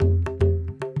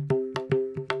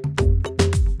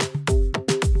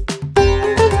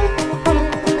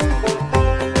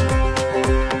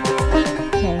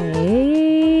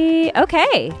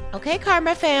Okay. Okay,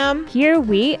 Karma fam. Here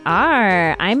we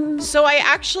are. So I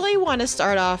actually want to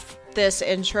start off this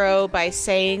intro by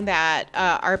saying that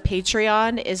our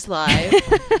Patreon is live.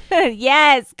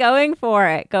 Yes, going for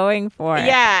it.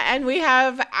 Yeah, and we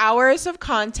have hours of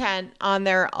content on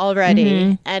there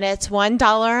already. And it's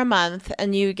 $1 a month,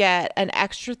 and you get an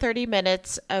extra 30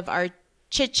 minutes of our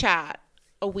chit chat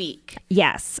a week.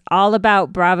 Yes, all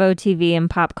about Bravo TV and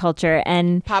pop culture.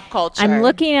 And Pop culture. I'm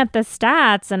looking at the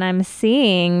stats and I'm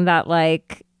seeing that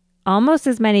like almost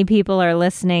as many people are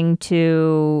listening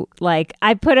to, like,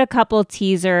 I put a couple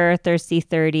teaser Thirsty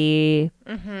 30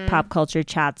 pop culture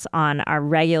chats on our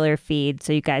regular feed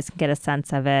so you guys can get a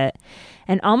sense of it.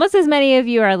 And almost as many of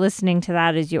you are listening to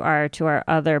that as you are to our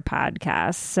other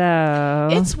podcasts. So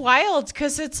it's wild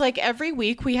because it's like every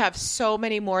week we have so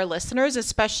many more listeners,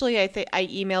 especially I think I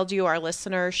emailed you our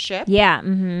listenership. Yeah.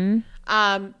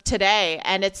 Today,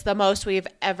 and it's the most we've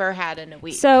ever had in a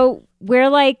week. So we're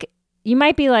like, you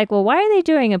might be like, well, why are they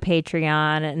doing a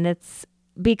Patreon? And it's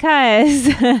because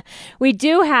we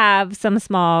do have some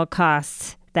small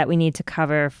costs that we need to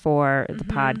cover for the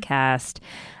podcast.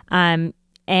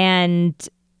 And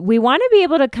we want to be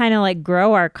able to kind of like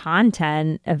grow our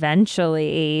content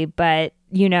eventually. But,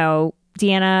 you know,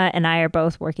 Deanna and I are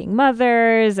both working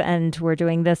mothers and we're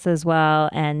doing this as well.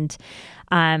 And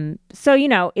so, you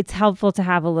know, it's helpful to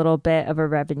have a little bit of a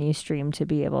revenue stream to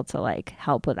be able to like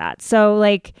help with that. So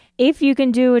like if you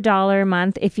can do $1 a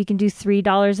month, if you can do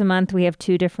 $3 a month, we have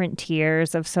 2 different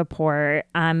tiers of support.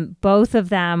 Both of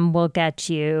them will get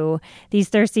you these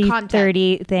Thirsty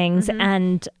 30 things.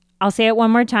 And I'll say it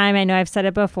one more time. I know I've said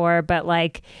it before, but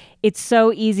like it's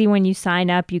so easy when you sign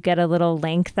up, you get a little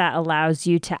link that allows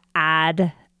you to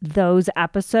add those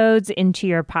episodes into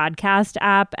your podcast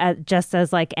app just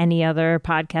as like any other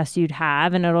podcast you'd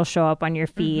have, and it'll show up on your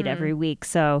feed every week.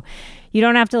 So you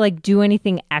don't have to like do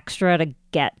anything extra to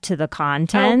get to the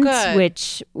content,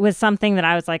 which was something that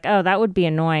I was like, oh, that would be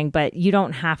annoying, but you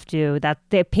don't have to. That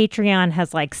the Patreon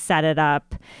has like set it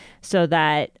up so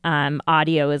that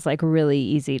audio is like really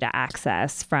easy to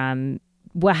access from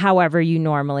however you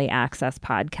normally access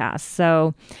podcasts.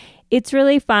 So it's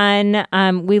really fun.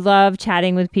 We love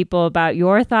chatting with people about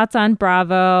your thoughts on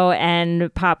Bravo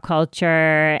and pop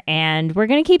culture, and we're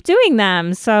going to keep doing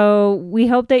them. So we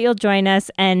hope that you'll join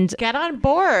us and get on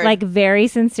board. Like very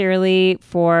sincerely,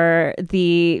 for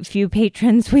the few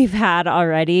patrons we've had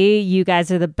already, you guys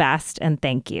are the best, and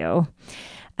thank you.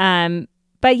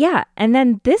 But yeah, and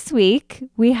then this week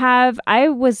I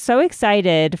was so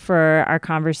excited for our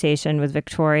conversation with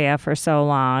Victoria for so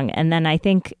long, and then I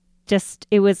think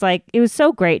it was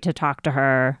so great to talk to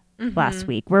her last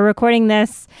week. We're recording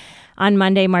this on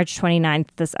Monday, March 29th.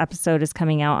 This episode is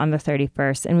coming out on the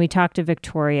 31st. And we talked to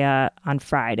Victoria on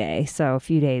Friday, so a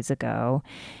few days ago.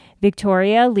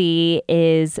 Victoria Lee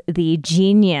is the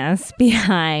genius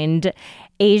behind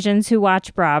Asians Who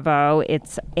Watch Bravo.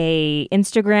 It's a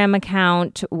Instagram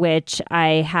account which I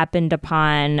happened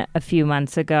upon a few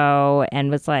months ago and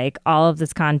was like, all of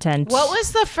this content. What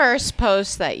was the first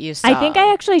post that you saw? I think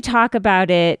I actually talk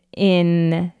about it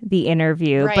in the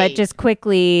interview, but just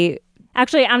quickly.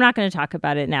 Actually, I'm not going to talk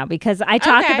about it now because I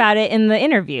talk about it in the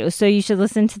interview, so you should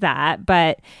listen to that.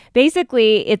 But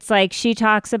basically, it's like she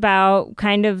talks about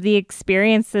kind of the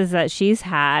experiences that she's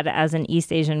had as an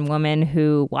East Asian woman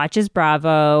who watches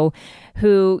Bravo,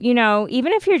 who, you know,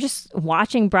 even if you're just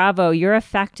watching Bravo, you're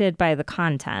affected by the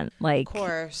content. Like, of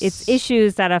course. It's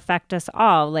issues that affect us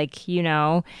all. Like, you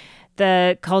know,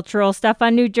 the cultural stuff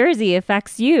on New Jersey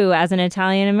affects you as an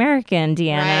Italian American,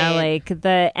 Deanna.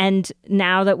 Right. And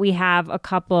now that we have a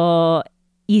couple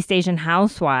East Asian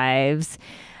housewives,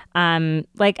 the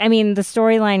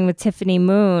storyline with Tiffany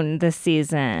Moon this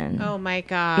season. Oh my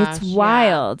gosh. It's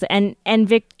wild. Yeah. And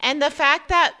the fact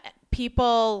that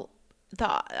people, the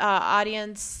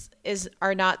audience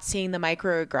are not seeing the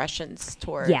microaggressions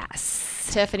toward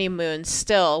Tiffany Moon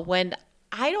still, when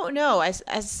I don't know,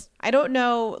 I don't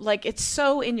know, like, it's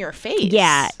so in your face.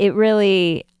 Yeah, it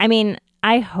really, I mean,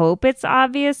 I hope it's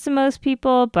obvious to most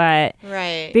people, but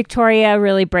Victoria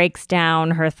really breaks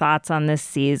down her thoughts on this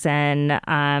season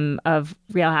of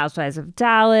Real Housewives of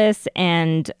Dallas.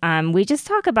 And we just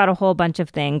talk about a whole bunch of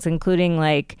things, including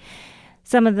like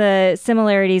some of the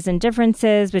similarities and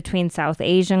differences between South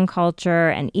Asian culture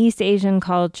and East Asian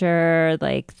culture,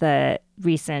 like the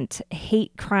recent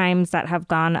hate crimes that have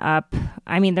gone up.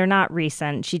 I mean, they're not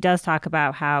recent. She does talk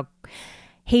about how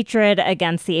hatred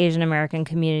against the Asian American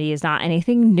community is not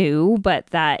anything new, but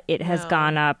that it has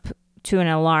gone up to an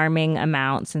alarming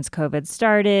amount since COVID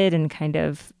started, and kind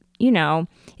of, you know,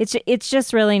 it's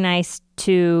just really nice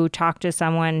to talk to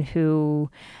someone who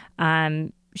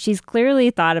she's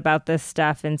clearly thought about this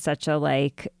stuff in such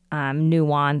a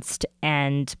nuanced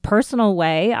and personal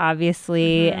way,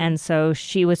 obviously. And so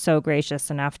she was so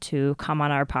gracious enough to come on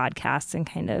our podcast and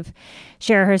kind of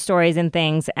share her stories and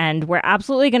things. And we're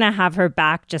absolutely going to have her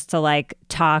back just to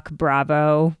talk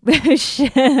Bravo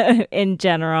in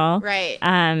general. Right.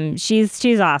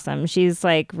 She's awesome. She's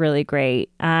really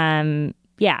great.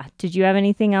 Yeah. Did you have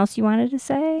anything else you wanted to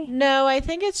say? No, I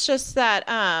think it's just that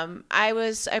I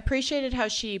appreciated how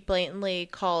she blatantly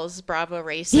calls Bravo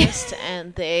racist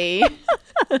and they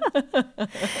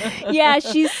Yeah,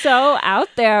 she's so out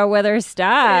there with her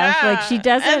stuff. Yeah. She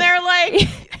doesn't. And they're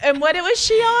and what was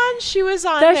she on? She was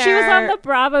on there. She was on the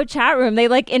Bravo chat room. They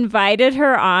invited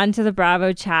her on to the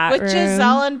Bravo chat room. With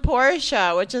Giselle and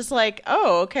Portia, which is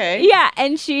oh, okay. Yeah,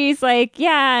 and she's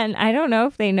yeah, and I don't know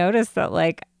if they noticed that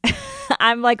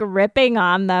I'm ripping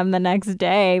on them the next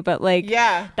day, but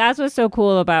yeah, that's what's so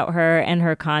cool about her and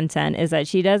her content is that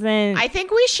she doesn't. I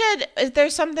think we should.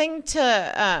 There's something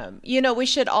to we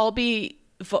should all be,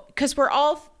 because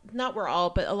not we're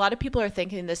all, but a lot of people are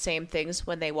thinking the same things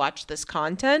when they watch this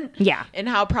content. Yeah. And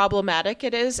how problematic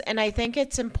it is. And I think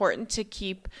it's important to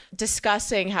keep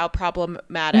discussing how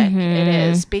problematic it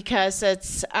is, because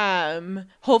it's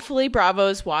hopefully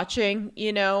Bravo's watching,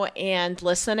 and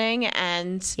listening.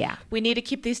 And we need to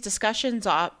keep these discussions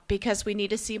up because we need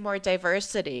to see more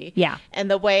diversity. Yeah.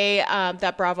 And the way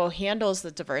that Bravo handles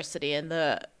the diversity and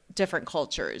the different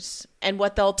cultures and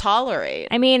what they'll tolerate.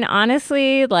 I mean,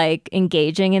 honestly,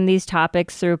 engaging in these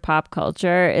topics through pop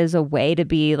culture is a way to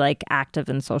be active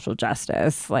in social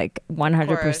justice,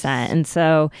 100%. And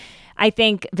so I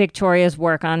think Victoria's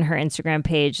work on her Instagram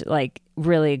page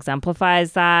really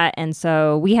exemplifies that. And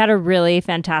so we had a really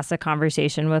fantastic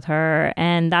conversation with her,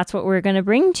 and that's what we're going to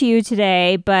bring to you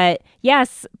today. But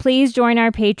yes, please join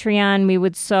our Patreon. We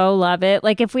would so love it.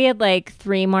 If we had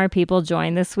 3 more people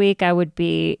join this week, I would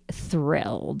be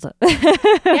thrilled.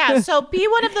 Yeah, so be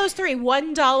one of those 3,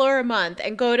 $1 a month,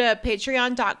 and go to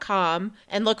patreon.com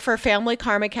and look for Family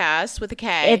Karmacast with a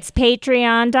K. It's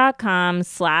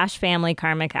patreon.com/Family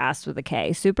Karmacast with a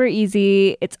K. Super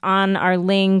easy. It's on our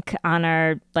link on our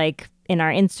in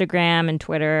our Instagram and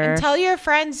Twitter. And tell your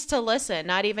friends to listen,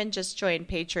 not even just join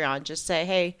Patreon. Just say,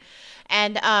 hey.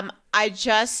 And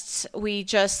we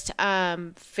just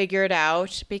figured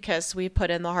out, because we put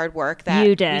in the hard work, that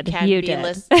you did.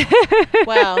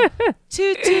 Well,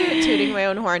 tooting my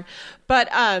own horn. But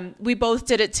we both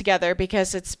did it together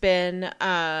because it's been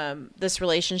this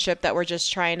relationship that we're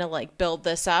just trying to build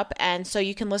this up. And so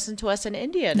you can listen to us in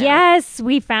India now. Yes,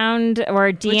 we found,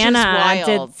 or Deanna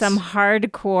did some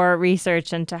hardcore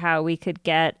research into how we could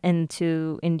get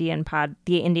into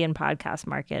the Indian podcast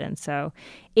market. And so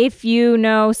if you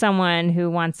know someone who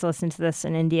wants to listen to this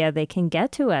in India, they can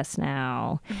get to us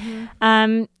now.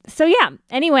 So yeah,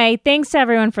 anyway, thanks to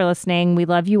everyone for listening. We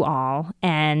love you all.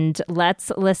 And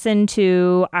let's listen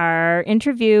to our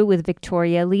interview with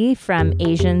Victoria Lee from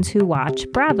Asians Who Watch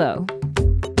Bravo.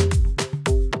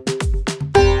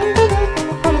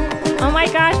 Oh my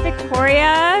gosh,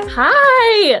 Victoria.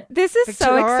 Hi. This is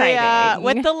Victoria, so exciting.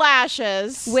 With the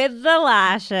lashes.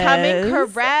 Coming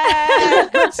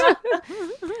correct.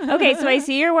 Okay, so I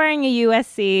see you're wearing a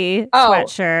USC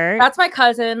sweatshirt. That's my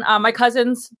cousin. My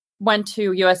cousins went to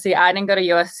USC. I didn't go to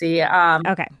USC.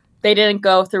 Okay. They didn't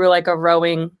go through a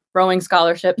rowing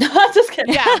scholarship. No, just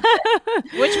kidding. Yeah.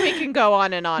 Which we can go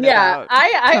on and on about.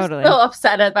 I'm totally still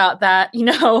upset about that.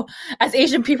 As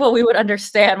Asian people, we would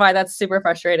understand why that's super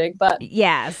frustrating. But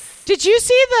yes. Did you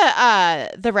see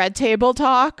the Red Table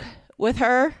Talk with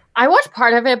her? I watched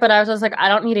part of it, but I was just I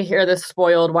don't need to hear this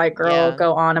spoiled white girl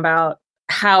go on about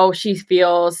how she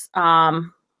feels. I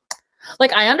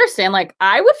understand,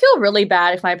 I would feel really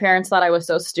bad if my parents thought I was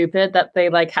so stupid that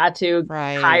they had to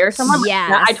hire someone.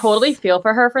 Yes. I totally feel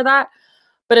for her for that.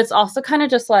 But it's also kind of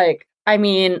just I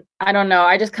mean, I don't know.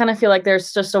 I just kind of feel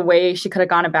there's just a way she could have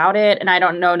gone about it. And I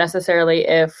don't know necessarily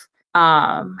if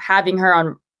having her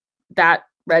on that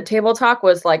Red Table Talk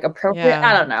was appropriate. Yeah.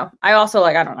 I don't know. I also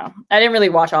I don't know. I didn't really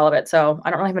watch all of it, so I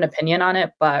don't really have an opinion on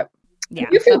it, but yeah,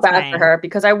 you feel bad for her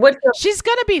because I would feel she's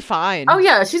gonna be fine. Oh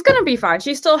yeah, she's gonna be fine.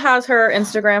 She still has her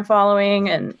Instagram following,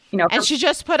 and and she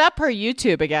just put up her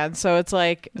YouTube again, so it's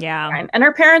yeah. And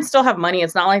her parents still have money.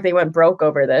 It's not like they went broke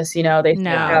over this. They still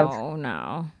have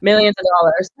millions of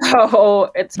dollars. So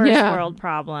it's first world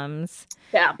problems.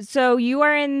 Yeah. So you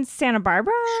are in Santa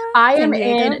Barbara? I am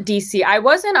in DC. I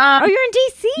wasn't. Oh, you're in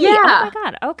DC? Yeah. Oh my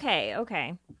God.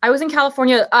 Okay. I was in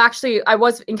California. Actually, I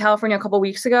was in California a couple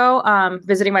weeks ago,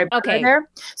 visiting my brother there.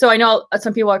 So I know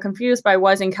some people are confused, but I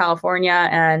was in California,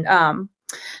 and now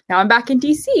I'm back in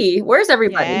DC. Where's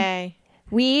everybody? Yay.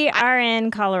 We are in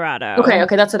Colorado.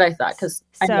 Okay, that's what I thought. Because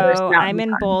I'm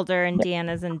in Boulder and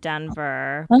Deanna's in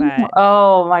Denver. But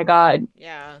oh my God!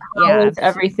 Yeah. How was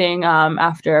everything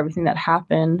after everything that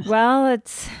happened? Well,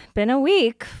 it's been a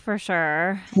week for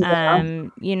sure. Yeah.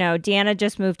 Deanna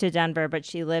just moved to Denver, but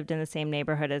she lived in the same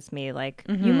neighborhood as me. Like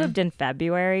you moved in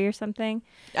February or something.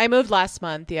 I moved last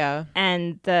month. Yeah.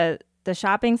 And the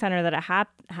shopping center that it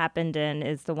happened in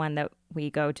is the one that we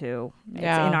go to. It's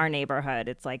in our neighborhood.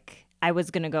 It's like I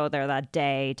was going to go there that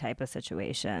day type of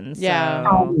situation. Yeah.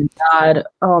 So.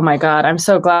 Oh my God. I'm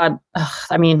so glad. Ugh,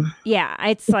 I mean. Yeah.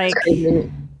 It's like.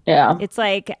 Crazy. Yeah. It's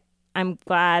like I'm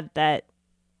glad that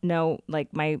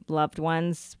my loved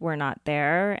ones were not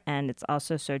there. And it's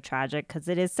also so tragic because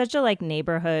it is such a like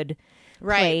neighborhood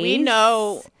place. We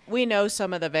know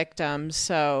some of the victims.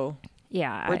 So.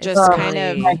 Yeah. We're just kind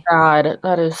of. Oh my God.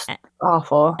 That is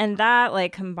awful. And that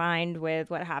like combined with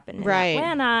what happened in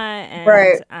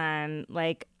Atlanta. And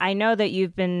like I know that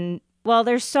you've been,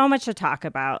 there's so much to talk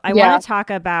about. I want to talk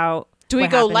about. Do we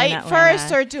go light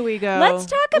first or do we go? Let's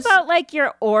talk about like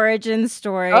your origin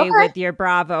story with your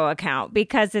Bravo account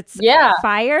because it's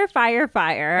fire.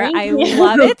 I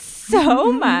love it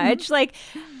so much. Like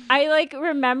I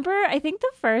remember, I think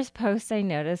the first post I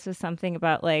noticed was something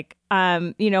about like,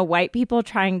 white people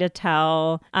trying to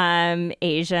tell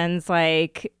Asians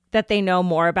like that they know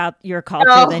more about your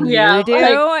culture than you do.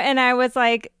 And I was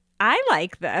like, I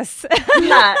like this.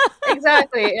 Yeah,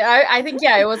 exactly. I think,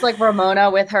 it was like Ramona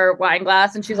with her wine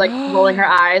glass and she's like rolling her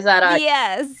eyes at us.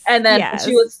 Yes. And then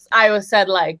I was said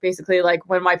like, basically like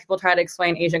when white people try to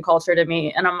explain Asian culture to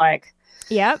me and I'm like,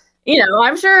 yep.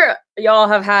 I'm sure y'all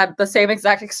have had the same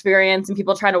exact experience and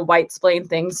people trying to white-splain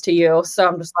things to you. So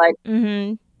I'm just like,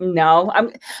 no.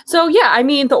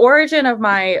 The origin of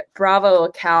my Bravo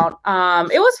account,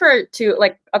 it was for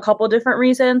a couple different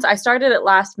reasons. I started it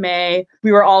last May.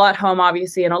 We were all at home,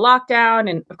 obviously, in a lockdown.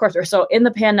 And of course, we're still in the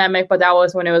pandemic, but that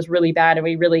was when it was really bad and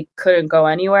we really couldn't go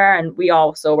anywhere. And we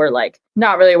also were like,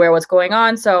 not really aware what's going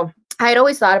on. So I had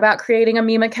always thought about creating a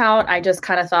meme account. I just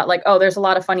kind of thought like, there's a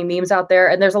lot of funny memes out there.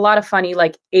 And there's a lot of funny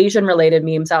like Asian related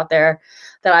memes out there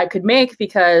that I could make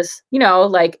because,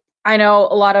 like I know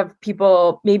a lot of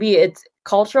people, maybe it's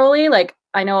culturally, like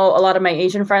I know a lot of my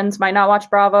Asian friends might not watch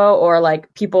Bravo or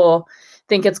like people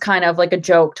think it's kind of like a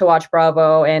joke to watch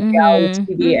Bravo and reality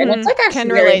TV. And it's like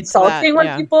actually really insulting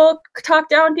when people talk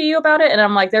down to you about it. And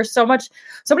I'm like, there's so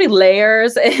many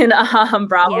layers in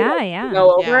Bravo to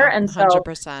go over. And so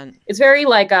 100%. It's very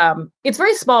like, it's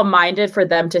very small minded for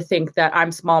them to think that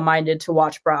I'm small minded to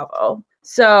watch Bravo.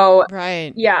 So,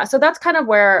 so that's kind of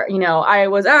where, I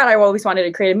was at. I always wanted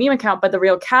to create a meme account, but the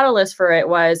real catalyst for it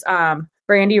was,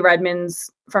 Brandy Redmond's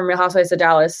from Real Housewives of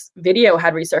Dallas video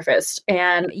had resurfaced.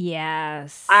 And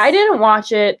I didn't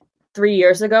watch it 3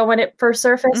 years ago when it first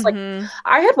surfaced. Like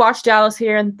I had watched Dallas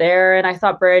here and there and I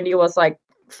thought Brandy was like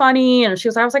funny. And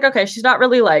I was like, okay, she's not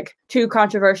really like too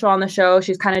controversial on the show.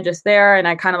 She's kind of just there. And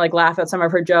I kind of like laugh at some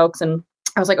of her jokes and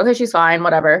I was like, okay, she's fine,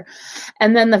 whatever.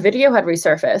 And then the video had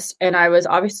resurfaced and I was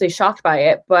obviously shocked by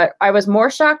it, but I was more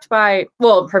shocked by,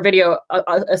 her video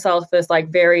itself is like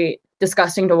very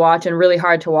disgusting to watch and really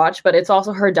hard to watch, but it's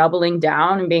also her doubling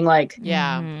down and being like,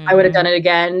 I would have done it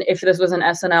again if this was an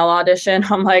SNL audition.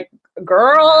 I'm like,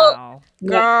 girl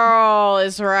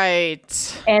is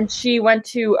right. And she went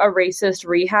to a racist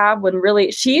rehab when really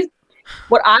wait. She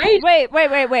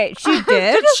did?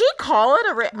 Did she call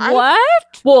it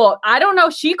what? Well, I don't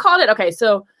know. She called it. Okay,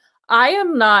 so I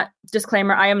am not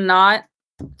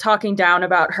talking down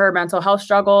about her mental health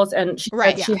struggles, and she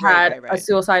said she had a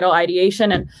suicidal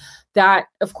ideation, and that,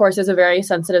 of course, is a very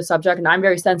sensitive subject, and I'm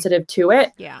very sensitive to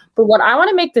it. Yeah. But what I want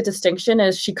to make the distinction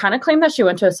is she kind of claimed that she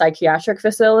went to a psychiatric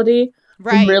facility.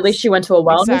 Right. Really, she went to a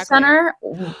wellness center,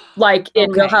 like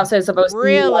in Real Housewives of OC,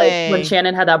 like when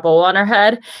Shannon had that bowl on her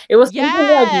head. It was something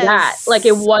like that. Like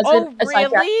it wasn't a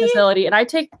psychiatric facility, and I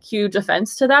take huge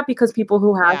offense to that because people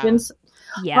who have been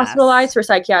hospitalized for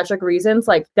psychiatric reasons,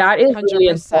 like that is 100%. Really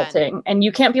insulting. And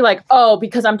you can't be like, oh,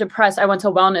 because I'm depressed, I went to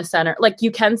a wellness center. Like you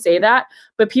can say that,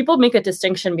 but people make a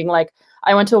distinction being like,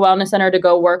 I went to a wellness center to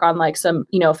go work on like some,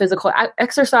 physical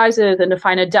exercises and to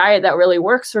find a diet that really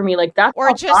works for me. Like that's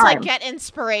or just fine. Like get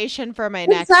inspiration for my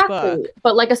next book.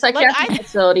 But like a psychiatric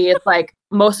facility, it's like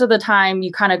most of the time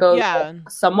you kind of go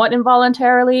somewhat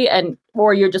involuntarily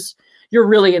or you're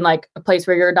really in like a place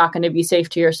where you're not going to be safe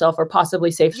to yourself or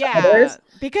possibly safe to others.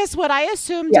 Because what I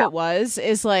assumed it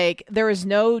is like there was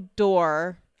no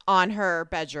door on her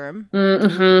bedroom.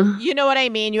 Mm-hmm. You know what I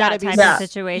mean? You that got to be type of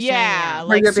situation. Yeah,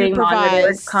 like you're being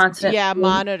monitored constantly. Yeah,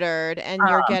 monitored, and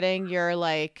you're getting your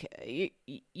like,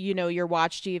 you know, you're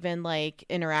watched even like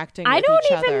interacting. I with don't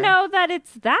each even other. know that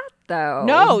it's that though.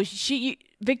 No,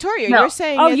 Victoria, you're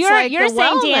saying. Oh, it's you're like you're saying,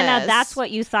 wellness. Deanna, that's what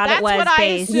you thought That's it was what I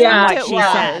based assumed on what it she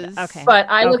was. said. Okay, but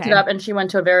I looked it up, and she went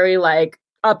to a very like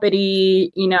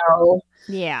uppity, you know,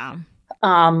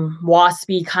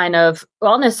 waspy kind of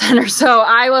wellness center. So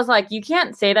I was like, you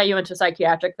can't say that you went to a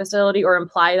psychiatric facility or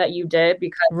imply that you did,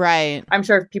 because I'm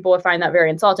sure people would find that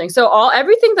very insulting. So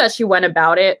everything that she went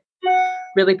about it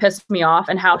really pissed me off,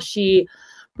 and how she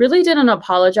really didn't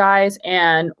apologize.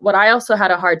 And what I also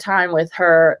had a hard time with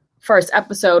her first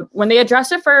episode, when they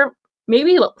addressed it for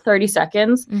maybe 30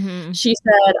 seconds, she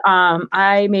said,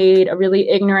 I made a really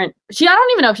ignorant, I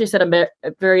don't even know if she said a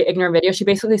very ignorant video. She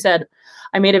basically said,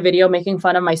 I made a video making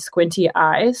fun of my squinty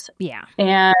eyes. Yeah.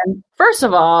 And first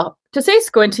of all, to say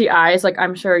squinty eyes, like,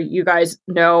 I'm sure you guys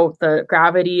know the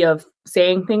gravity of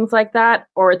saying things like that,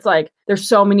 or it's like, there's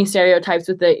so many stereotypes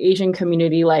with the Asian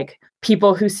community, like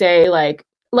people who say like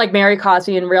Mary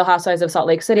Cosby in Real Housewives of Salt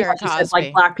Lake City, she said,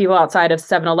 like, black people outside of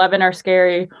 7-Eleven are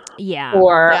scary. Yeah.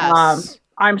 Or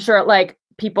I'm sure like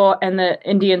people and the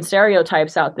Indian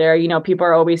stereotypes out there, you know, people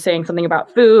are always saying something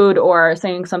about food or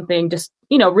saying something just,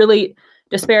 you know, really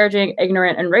disparaging,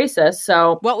 ignorant, and racist.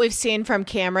 So what we've seen from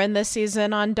Cameron this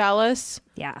season on Dallas.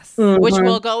 Yes. Which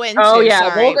we'll go into. Oh,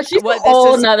 yeah. She's a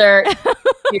whole nother...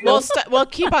 We'll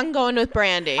keep on going with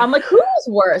Brandy. I'm like, who's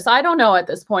worse? I don't know at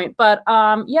this point. But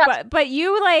yeah. But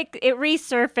you, like, it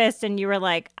resurfaced and you were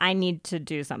like, I need to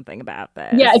do something about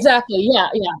this. Yeah, exactly. Yeah.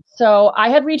 So I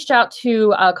had reached out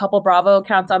to a couple Bravo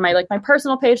accounts on my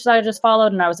personal page that I just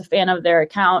followed, and I was a fan of their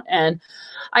account. And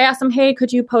I asked them, hey,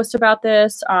 could you post about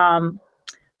this?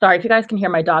 Sorry if you guys can hear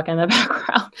my dog in the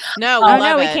background. No,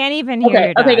 we can't even hear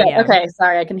your dog. Okay, good. Yeah. Okay,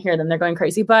 sorry, I can hear them. They're going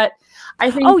crazy. But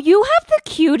I think... Oh, you have the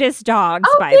cutest dogs,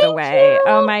 by the way. You.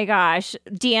 Oh my gosh.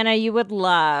 Deanna, you would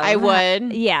love. I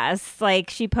would. Yes. Like,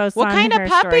 she posts what on kind her of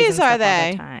puppies are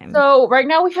they? So right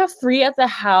now we have 3 at the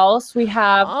house. We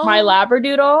have my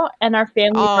Labradoodle and our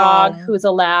family dog, who's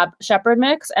a Lab Shepherd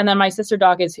mix. And then my sister's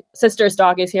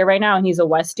dog is here right now, and he's a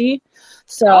Westie.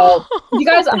 So if you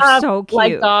guys have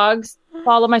like dogs,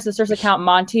 follow my sister's account,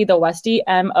 Monty the Westie,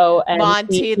 MONTE.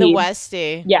 Monty the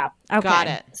Westie. Yeah. Okay. Got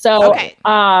it. So,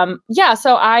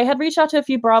 so I had reached out to a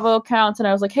few Bravo accounts, and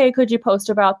I was like, hey, could you post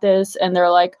about this? And they're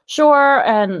like, sure.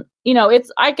 And, you know,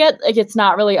 I get like, it's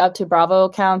not really up to Bravo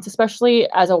accounts, especially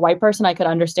as a white person. I could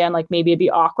understand, like, maybe it'd be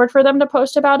awkward for them to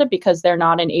post about it because they're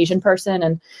not an Asian person.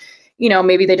 And, you know,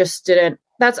 maybe they just didn't,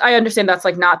 I understand that's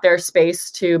like not their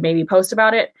space to maybe post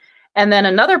about it. And then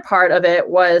another part of it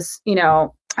was, you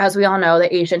know, as we all know,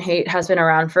 the Asian hate has been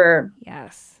around for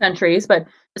centuries, but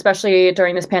especially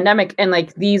during this pandemic. And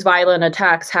like, these violent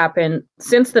attacks happen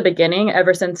since the beginning,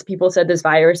 ever since people said this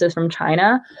virus is from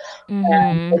China.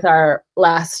 And with our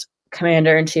last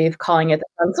commander-in-chief calling it the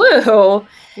Kung Flu.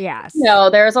 Yes. You know,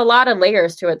 there's a lot of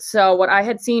layers to it. So what I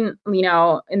had seen, you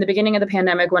know, in the beginning of the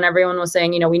pandemic, when everyone was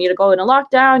saying, you know, we need to go into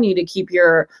lockdown, you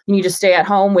need to stay at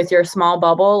home with your small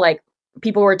bubble. Like,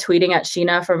 people were tweeting at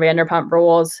Sheena from Vanderpump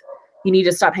Rules, you need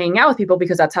to stop hanging out with people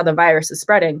because that's how the virus is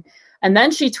spreading. And then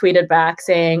she tweeted back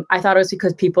saying, I thought it was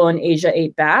because people in Asia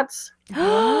ate bats.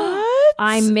 What?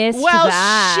 I missed that. Well,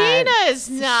 Sheena is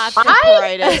not the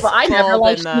brightest. I never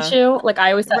liked Sheena. Like,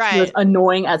 I always thought she was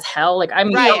annoying as hell. Like, I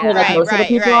mean, I don't know like most of the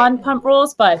people on Pump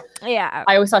Rules, but I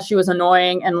always thought she was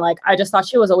annoying. And like, I just thought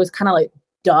she was always kind of like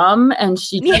dumb, and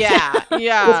she was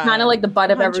kind of like the butt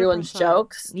of 100%. Everyone's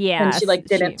jokes. Yeah. And she like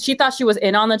didn't, she thought she was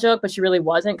in on the joke, but she really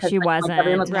wasn't, because she wasn't. Like,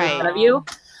 everyone was making fun of you.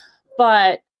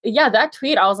 But yeah, that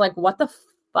tweet, I was like, what the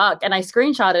fuck? And I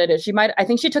screenshotted it. I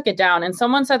think she took it down, and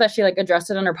someone said that she like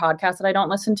addressed it in her podcast that I don't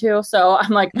listen to. So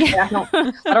I'm like, I don't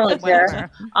really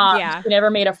care. She never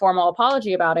made a formal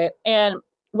apology about it. And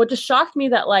what just shocked me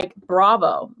that like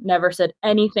Bravo never said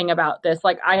anything about this.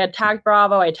 Like, I had tagged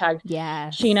Bravo, I tagged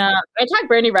Sheena, I tagged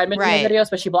Brandy Redmond in the videos,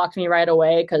 but she blocked me right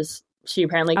away because she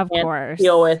apparently can't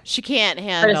deal with. She can't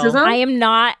handle criticism. I am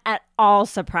not at all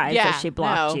surprised that she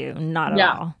blocked you. Not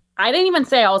at all. I didn't even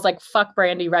say, I was like, fuck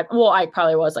Brandy Redmond. Well, I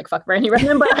probably was like, fuck Brandy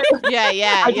Redmond, but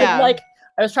I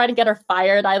was trying to get her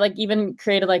fired. I like even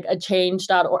created like a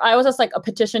change.org. I was just like a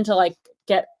petition to like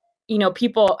get, you know,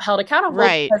 people held accountable.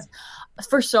 Right. Because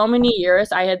for so many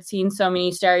years, I had seen so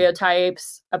many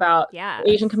stereotypes about the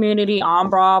Asian community on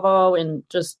Bravo and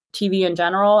just TV in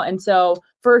general. And so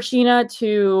for Sheena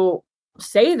to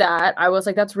say that, I was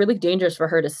like, that's really dangerous for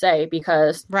her to say,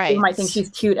 because you might think she's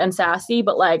cute and sassy,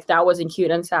 but like that wasn't cute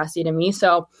and sassy to me.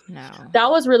 So that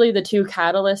was really the two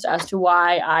catalysts as to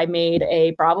why I made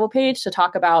a Bravo page, to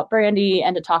talk about Brandy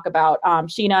and to talk about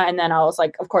Scheana. And then I was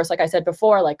like, of course, like I said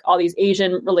before, like all these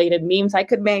Asian related memes I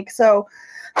could make. So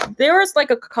there was like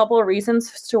a couple of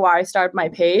reasons to why I started my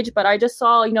page, but I just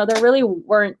saw, you know, there really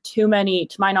weren't too many,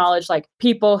 to my knowledge, like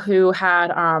people who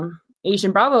had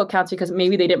Asian Bravo accounts, because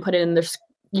maybe they didn't put it in their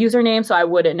username, so I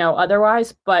wouldn't know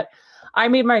otherwise. But I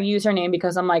made my username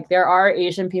because I'm like, there are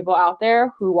Asian people out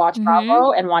there who watch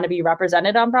Bravo and want to be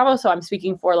represented on Bravo. So I'm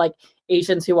speaking for like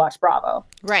Asians who watch Bravo.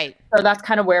 Right. So that's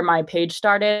kind of where my page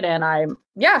started. And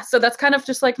so that's kind of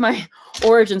just like my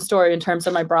origin story in terms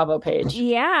of my Bravo page.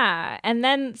 Yeah. And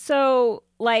then, so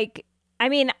like, I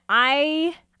mean,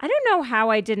 I don't know how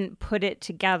I didn't put it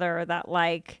together that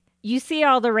like, you see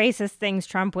all the racist things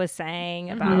Trump was saying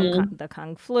about the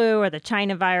Kung flu or the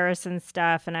China virus and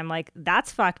stuff. And I'm like,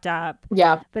 that's fucked up.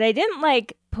 Yeah. But I didn't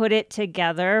like put it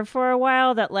together for a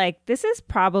while that like, this is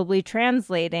probably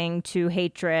translating to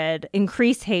hatred,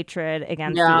 increased hatred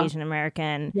against the Asian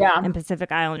American and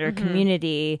Pacific Islander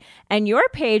community. And your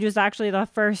page was actually the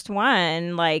first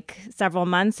one like several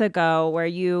months ago where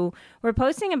you were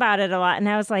posting about it a lot. And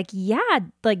I was like, yeah,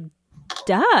 like,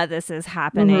 duh, this is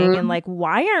happening. And like,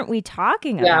 why aren't we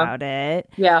talking about it?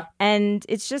 Yeah. And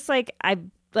it's just like, I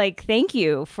like, thank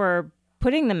you for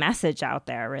putting the message out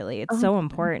there. Really, it's so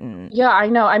important. Yeah, I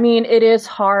know. I mean, it is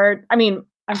hard. I mean,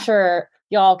 I'm sure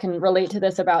y'all can relate to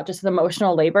this about just the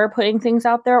emotional labor putting things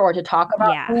out there or to talk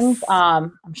about things.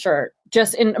 I'm sure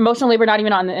just in emotional labor, not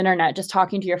even on the internet, just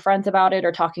talking to your friends about it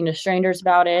or talking to strangers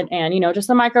about it. And, you know, just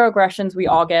the microaggressions we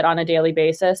all get on a daily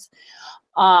basis.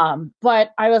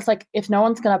 But I was like, if no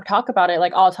one's going to talk about it,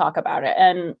 like I'll talk about it.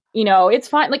 And, you know, it's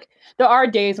fine. Like there are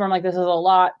days where I'm like, this is a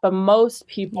lot, but most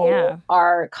people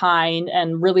are kind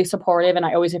and really supportive. And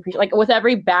I always appreciate, like with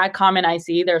every bad comment I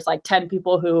see, there's like 10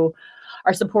 people who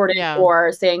are supportive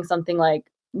or saying something like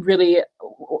really,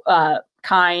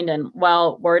 kind and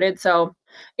well worded. So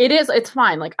it's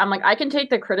fine. Like, I'm like, I can take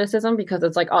the criticism because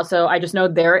it's like, also, I just know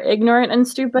they're ignorant and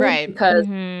stupid because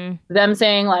them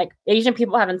saying like Asian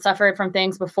people haven't suffered from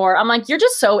things before. I'm like, you're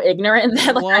just so ignorant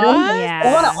that like, I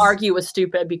don't want to argue with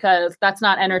stupid because that's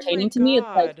not entertaining to me. It's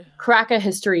like crack a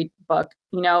history book,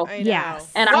 you know?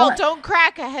 Yes. And don't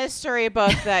crack a history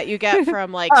book that you get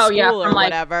from like school or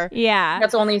whatever. Yeah.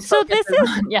 That's only so this is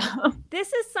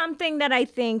this is something that I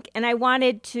think, and I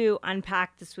wanted to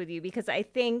unpack this with you because I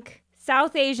think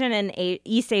South Asian and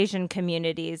East Asian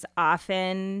communities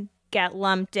often get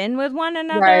lumped in with one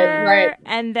another. Right.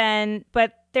 And then,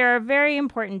 but there are very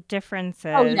important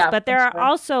differences. But there are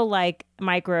also like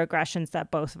microaggressions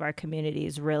that both of our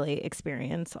communities really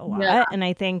experience a lot. Yeah. And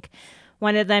I think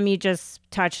one of them you just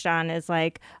touched on is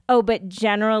like, but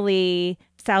generally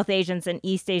South Asians and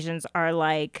East Asians are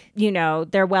like, you know,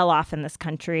 they're well off in this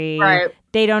country. Right.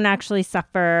 They don't actually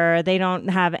suffer. They don't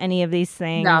have any of these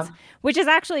things, which is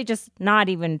actually just not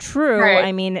even true. Right.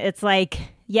 I mean, it's like,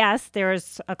 yes,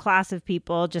 there's a class of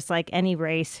people just like any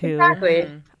race who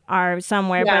are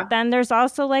somewhere, but then there's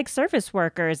also like service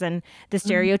workers and the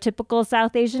stereotypical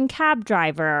South Asian cab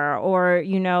driver or,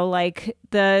 you know, like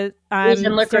the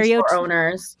Asian liquor store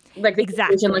owners. Like the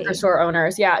Asian liquor store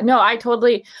owners. Yeah. No, I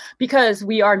totally, because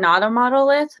we are not a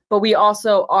monolith, but we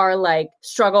also are like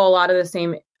struggle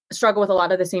with a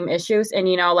lot of the same issues. And,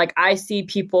 you know, like I see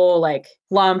people like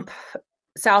lump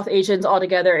South Asians all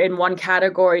together in one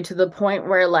category to the point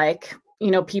where like,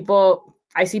 you know,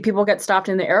 I see people get stopped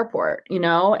in the airport, you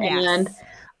know, and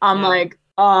I'm like,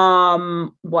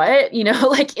 what, you know,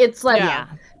 like it's like,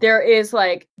 there is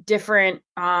like different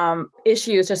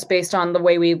issues just based on the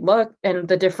way we look and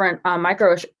the different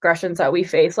microaggressions that we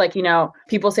face. Like, you know,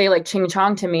 people say like ching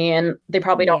chong to me and they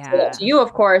probably don't say that to you,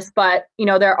 of course, but you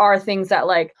know, there are things that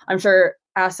like, I'm sure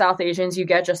as South Asians, you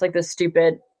get just like this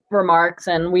stupid remarks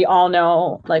and we all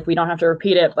know, like, we don't have to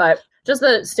repeat it, but just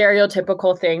the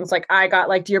stereotypical things. Like I got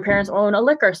like, do your parents own a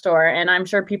liquor store? And I'm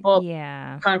sure people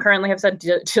concurrently have said,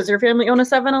 does your family own a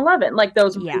 7-Eleven? Like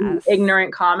those really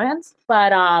ignorant comments.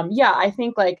 But I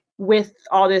think like with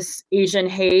all this Asian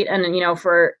hate and, you know,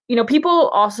 for, you know, people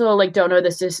also like don't know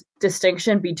this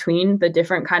distinction between the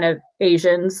different kind of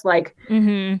Asians. Like,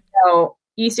 you know,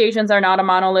 East Asians are not a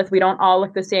monolith. We don't all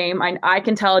look the same. I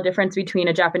can tell a difference between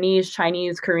a Japanese,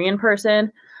 Chinese, Korean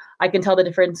person. I can tell the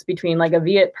difference between like a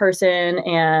Viet person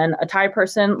and a Thai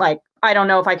person. Like, I don't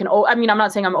know if I can, I mean, I'm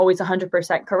not saying I'm always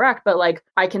 100% correct, but like,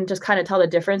 I can just kind of tell the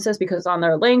differences because on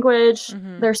their language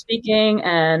they're speaking.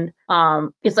 And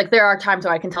it's like, there are times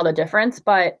where I can tell the difference,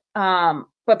 but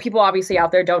but people obviously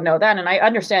out there don't know that. And I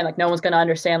understand, like, no one's going to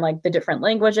understand like the different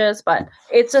languages, but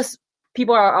it's just,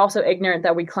 people are also ignorant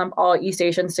that we clump all East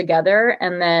Asians together,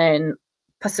 and then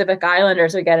Pacific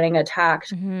Islanders are getting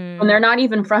attacked when they're not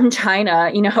even from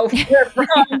China. You know, they're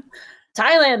from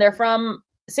Thailand, they're from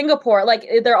Singapore, like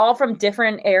they're all from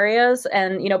different areas,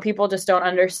 and, you know, people just don't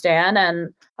understand.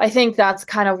 And I think that's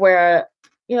kind of where,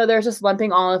 you know, they're just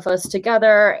lumping all of us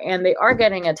together, and they are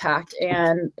getting attacked.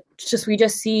 And we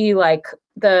just see like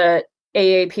the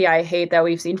AAPI hate that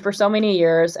we've seen for so many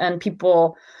years. And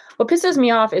people, what pisses me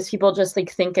off is people just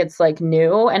like think it's like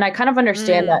new. And I kind of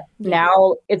understand that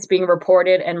now it's being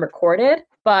reported and recorded,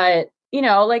 but, you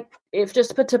know, like, if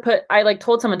just I like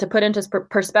told someone to put into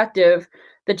perspective,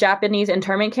 the Japanese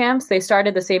internment camps, they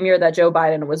started the same year that Joe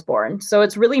Biden was born. So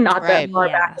it's really not that far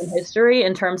back in history,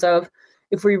 in terms of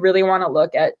if we really want to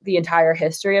look at the entire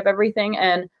history of everything.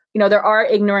 And, you know, there are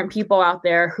ignorant people out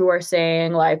there who are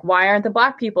saying like, why aren't the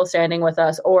Black people standing with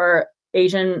us? Or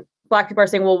Asian Black people are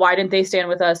saying, well, why didn't they stand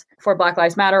with us for Black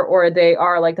Lives Matter? Or they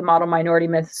are like the model minority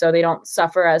myth, so they don't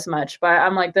suffer as much. But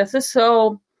I'm like, this is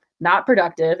so not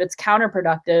productive. It's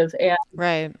counterproductive.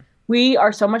 And we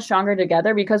are so much stronger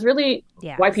together, because really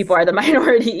white people are the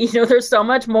minority. You know, there's so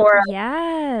much more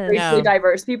racially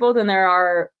diverse people than there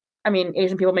are. I mean,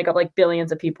 Asian people make up like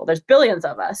billions of people. There's billions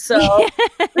of us. So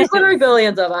there's literally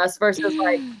billions of us versus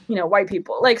like, you know, white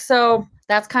people. Like, so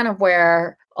that's kind of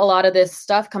where a lot of this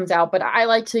stuff comes out. But I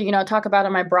like to, you know, talk about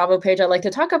on my Bravo page. I like to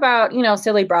talk about, you know,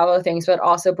 silly Bravo things, but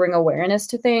also bring awareness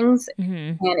to things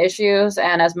and issues,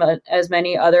 and as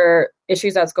many other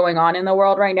issues that's going on in the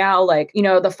world right now. Like, you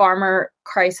know, the farmer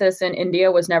crisis in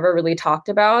India was never really talked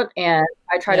about. And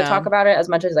I try to talk about it as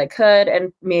much as I could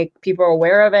and make people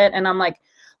aware of it. And I'm like,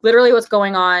 literally what's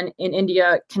going on in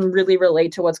India can really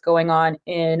relate to what's going on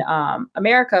in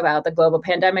America about the global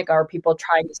pandemic. Are people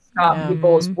trying to stop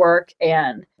people's work,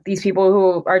 and these people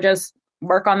who are just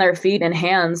work on their feet and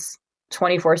hands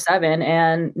 24/7,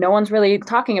 and no one's really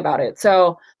talking about it.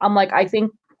 So I'm like, I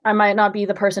think I might not be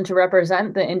the person to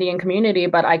represent the Indian community,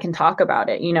 but I can talk about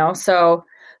it, you know? So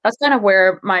that's kind of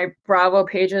where my Bravo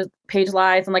page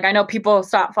lies. And like, I know people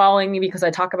stop following me because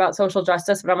I talk about social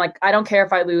justice, but I'm like, I don't care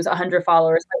if I lose 100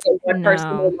 followers. If I get one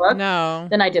person to look,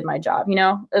 then I did my job. You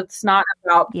know, it's not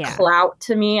about clout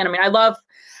to me. And I mean, I love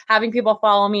having people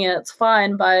follow me, and it's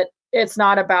fun, but it's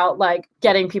not about like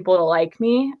getting people to like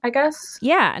me, I guess.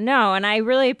 Yeah, no. And I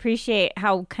really appreciate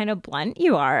how kind of blunt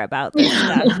you are about this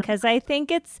stuff, because I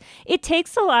think it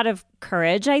takes a lot of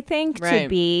courage, I think, to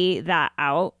be that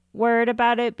outward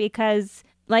about it, because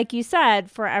like you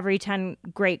said, for every 10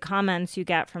 great comments you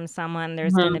get from someone,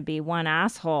 there's going to be one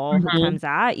asshole who comes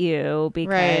at you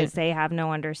because they have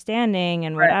no understanding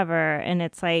and whatever. And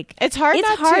it's like, it's hard to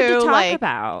talk like,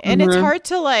 about. And it's hard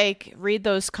to like read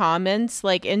those comments.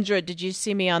 Like, Indra, did you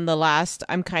see me on the last?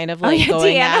 I'm kind of like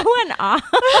going Deanna at. went off.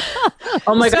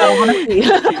 Oh my God, I want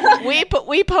to see.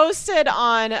 we posted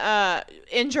on,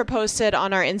 Indra posted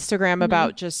on our Instagram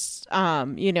about just,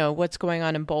 you know, what's going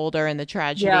on in Boulder and the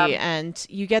tragedy. And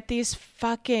you get these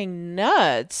fucking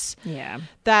nuts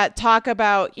that talk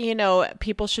about, you know,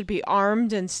 people should be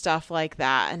armed and stuff like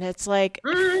that. And it's like,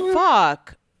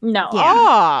 fuck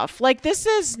off. Like, this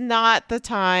is not the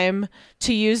time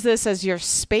to use this as your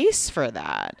space for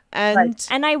that. And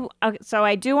so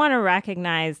I do want to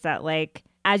recognize that, like,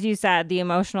 as you said, the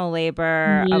emotional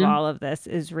labor of all of this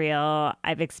is real.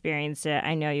 I've experienced it.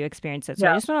 I know you experienced it. So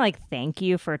I just want to like thank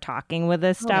you for talking with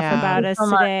us about us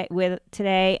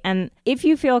today. And if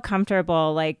you feel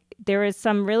comfortable, like, there is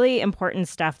some really important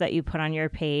stuff that you put on your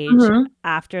page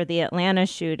after the Atlanta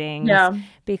shootings,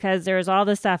 because there's all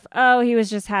this stuff. Oh, he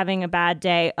was just having a bad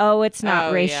day. Oh, it's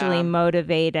not racially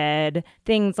motivated.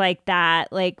 Things like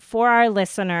that. Like, for our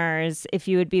listeners, if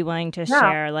you would be willing to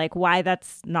share, like, why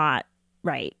that's not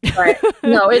right.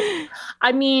 No,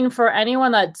 I mean, for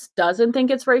anyone that doesn't think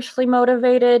it's racially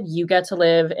motivated, you get to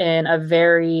live in a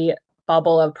very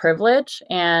bubble of privilege,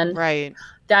 and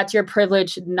that's your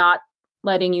privilege not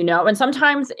letting you know. And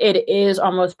sometimes it is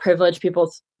almost privilege.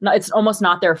 It's almost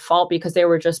not their fault because they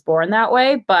were just born that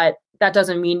way, but that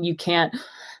doesn't mean you can't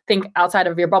think outside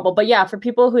of your bubble. But yeah, for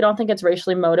people who don't think it's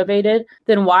racially motivated,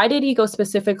 then why did he go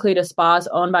specifically to spas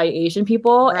owned by Asian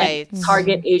people and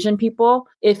target Asian people?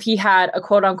 If he had a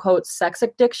quote unquote sex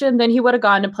addiction, then he would have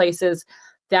gone to places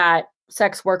that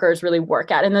sex workers really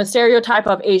work at. And the stereotype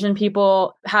of Asian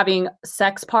people having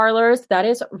sex parlors, that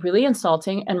is really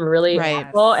insulting and really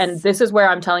awful. And this is where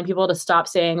I'm telling people to stop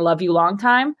saying love you long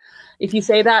time. If you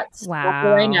say that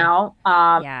right now,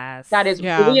 that is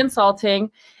really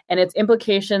insulting. And its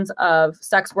implications of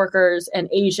sex workers and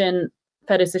Asian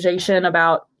fetishization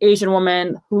about Asian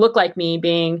women who look like me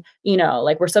being, you know,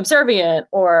 like we're subservient,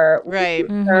 or right.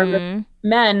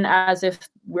 Men as if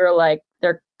we're like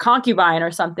their concubine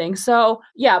or something. So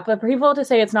yeah, but for people to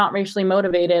say it's not racially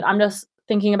motivated, I'm just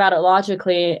thinking about it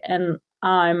logically, and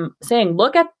I'm saying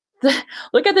look at the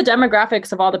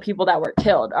demographics of all the people that were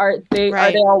killed. Are they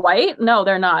all white? No,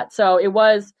 they're not. So it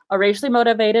was a racially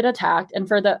motivated attack, and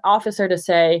for the officer to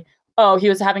say, oh, he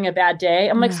was having a bad day.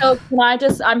 I'm like, so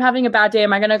I'm having a bad day.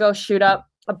 Am I going to go shoot up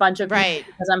a bunch of people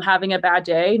because I'm having a bad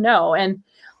day? No. And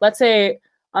let's say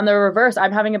on the reverse,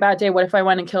 I'm having a bad day. What if I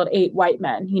went and killed 8 white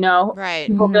men, you know? Right.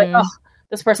 People be like, oh,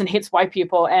 this person hates white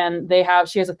people and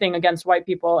she has a thing against white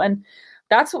people. And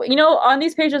that's, you know, on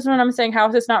these pages when I'm saying how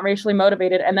is this not racially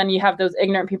motivated, and then you have those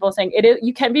ignorant people saying it is,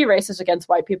 you can be racist against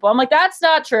white people. I'm like, that's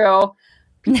not true.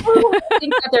 People who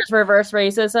think that there's reverse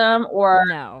racism or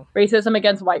racism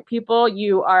against white people,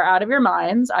 you are out of your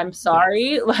minds. I'm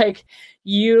sorry. Yes. Like,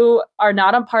 you are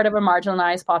not a part of a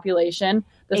marginalized population.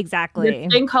 Exactly. Your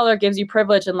skin color gives you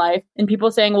privilege in life. And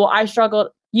people saying, well, I struggled.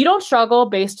 You don't struggle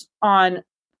based on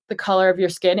the color of your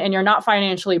skin, and you're not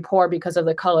financially poor because of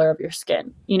the color of your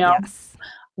skin. You know,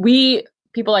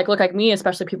 people like look like me,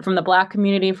 especially people from the Black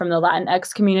community, from the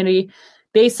Latinx community,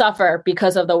 they suffer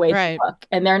because of the way they look,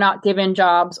 and they're not given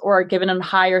jobs or given a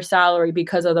higher salary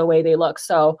because of the way they look.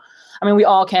 So, I mean, we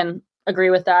all can agree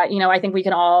with that. You know, I think we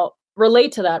can all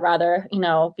relate to that rather, you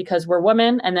know, because we're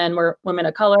women, and then we're women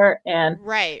of color. And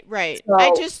right.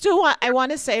 So, I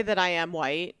want to say that I am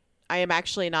white. I am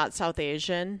actually not South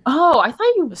Asian. Oh, I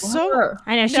thought you were. So,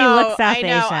 I know she looks South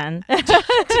Asian.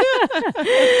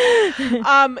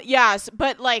 Yes,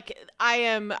 but like I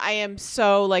am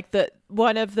so like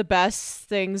one of the best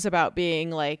things about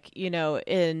being like, you know,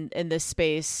 in this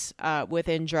space with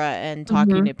Indra and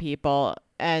talking to people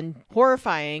and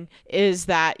horrifying is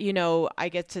that, you know, I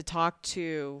get to talk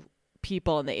to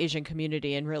people in the Asian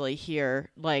community and really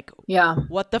hear like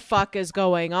what the fuck is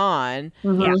going on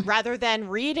rather than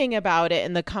reading about it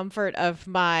in the comfort of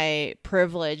my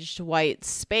privileged white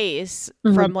space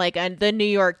from like the New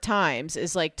York Times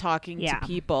is like talking to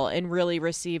people and really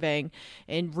receiving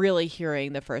and really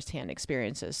hearing the firsthand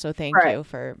experiences. So thank you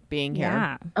for being here.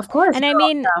 Yeah, of course. And I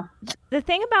mean, the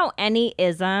thing about any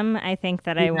ism, I think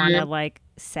that I want to like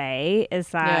say is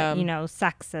that, you know,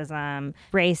 sexism,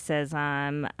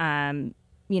 racism,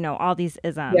 you know, all these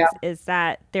isms is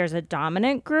that there's a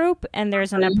dominant group and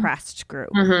there's an oppressed group.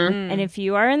 And if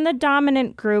you are in the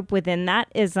dominant group within that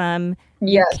ism,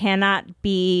 you cannot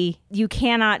be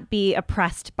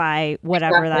oppressed by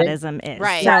whatever that ism is.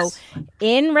 Right. So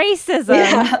in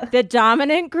racism, the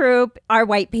dominant group are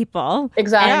white people.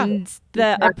 Exactly. And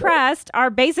the oppressed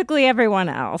are basically everyone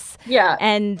else. Yeah.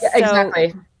 And so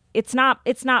it's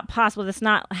not possible. That's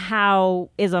not how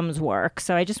isms work.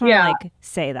 So I just want to like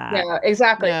say that. Yeah,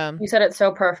 exactly. Yeah. You said it so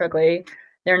perfectly.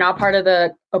 They're not part of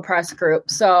the oppressed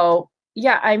group. So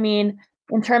yeah, I mean,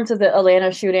 in terms of the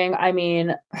Atlanta shooting, I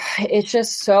mean, it's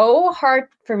just so hard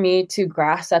for me to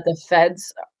grasp that the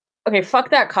feds. Okay, fuck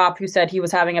that cop who said he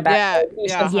was having a bad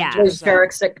his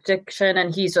jurisdiction,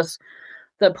 and he's just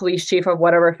the police chief of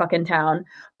whatever fucking town.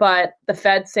 But the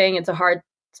feds saying it's a hard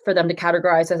for them to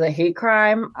categorize as a hate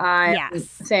crime. I'm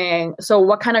saying, so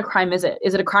what kind of crime is it?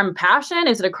 Is it a crime of passion?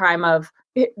 Is it a crime of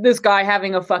this guy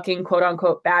having a fucking quote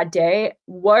unquote bad day?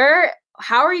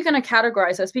 How are you going to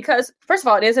categorize this? Because first of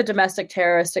all, it is a domestic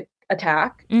terrorist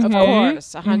attack. Of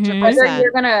course, 100%. Whether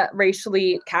you're going to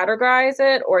racially categorize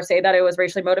it or say that it was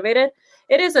racially motivated,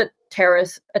 it is a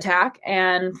terrorist attack.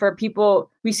 And for people,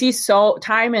 we see so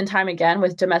time and time again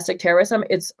with domestic terrorism,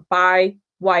 it's by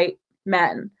white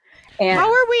men. And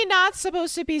how are we not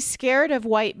supposed to be scared of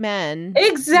white men?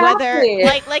 Exactly.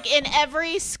 Whether like in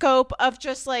every scope of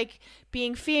just like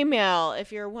being female,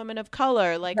 if you're a woman of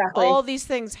color, like all these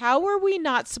things, how are we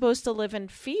not supposed to live in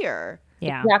fear?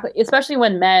 Yeah, exactly. Especially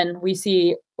when men, we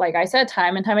see, like I said,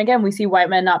 time and time again, we see white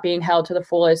men not being held to the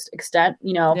fullest extent.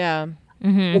 You know,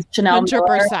 with Chanel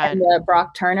Miller and the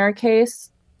Brock Turner case.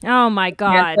 Oh my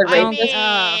God!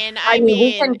 I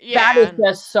mean, that is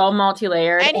just so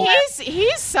multi-layered. And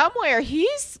he's somewhere.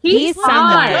 He's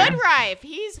somewhere. Good life.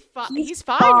 He's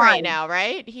fine right now,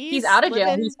 right? He's out of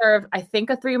jail. He served, I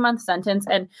think, a 3-month sentence,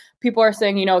 and people are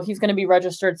saying, you know, he's going to be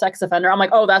registered sex offender. I'm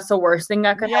like, oh, that's the worst thing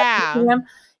that could happen to him.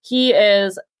 He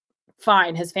is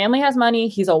fine. His family has money.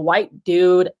 He's a white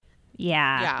dude.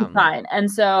 Yeah. He's fine.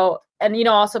 And so. And, you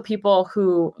know, also people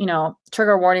who, you know,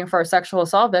 trigger warning for sexual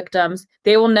assault victims,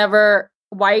 they will never,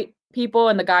 white people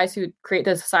and the guys who create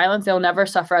this silence, they'll never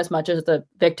suffer as much as the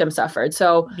victim suffered.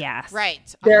 So, yes. Right.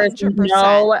 100%.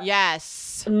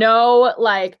 There's no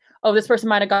like, oh, this person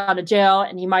might have gone to jail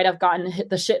and he might have gotten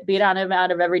the shit beat out of him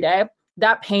out of every day.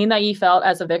 that pain that you felt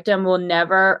as a victim will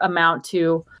never amount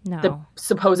to the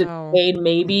supposed pain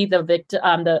maybe the victim,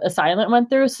 the assailant went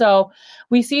through. So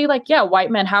we see like,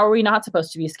 white men, how are we not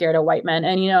supposed to be scared of white men?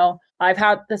 And, I've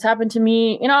had this happen to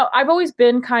me. I've always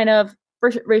been kind of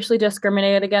racially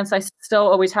discriminated against. I still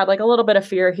always had like a little bit of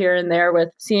fear here and there with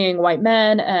seeing white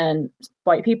men and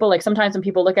white people. Like sometimes when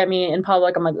people look at me in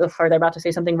public, I'm like, are they about to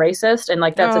say something racist? And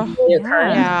like that's a daily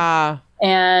occurrence. Yeah.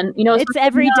 And it's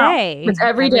every day. It's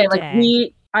every day.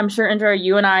 Like I'm sure Indra,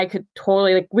 you and I could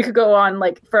totally like we could go on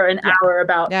like for an hour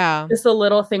about just the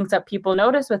little things that people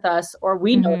notice with us or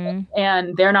we notice,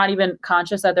 and they're not even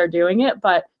conscious that they're doing it.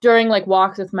 But during like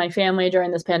walks with my family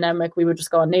during this pandemic, we would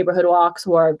just go on neighborhood walks,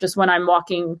 or just when I'm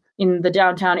walking in the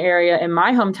downtown area in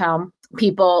my hometown,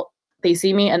 people, they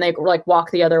see me and they like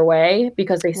walk the other way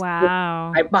because they see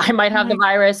I might have the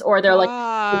virus, or they're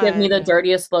like, they give me the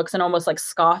dirtiest looks and almost like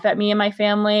scoff at me and my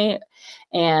family.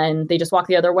 And they just walk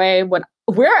the other way when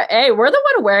we're the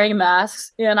one wearing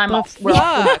masks, and I'm and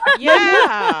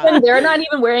they're not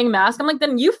even wearing masks. I'm like,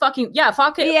 then you fucking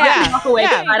fuck it, walk away.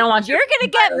 I don't want you. You're gonna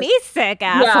get me sick,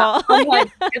 asshole. I'm like,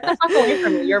 get the fuck away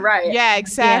from me. You're right. Yeah,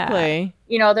 exactly.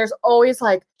 There's always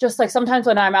like just like sometimes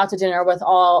when I'm out to dinner with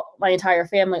all my entire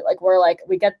family, like we're like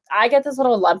I get this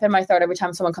little lump in my throat every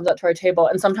time someone comes up to our table,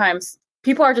 and sometimes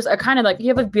people are just kind of like, you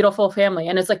have a beautiful family,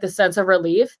 and it's like the sense of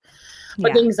relief.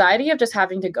 But the anxiety of just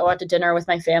having to go out to dinner with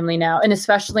my family now, and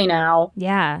especially now,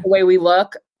 the way we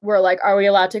look, we're like, are we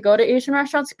allowed to go to Asian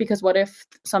restaurants? Because what if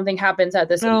something happens at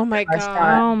this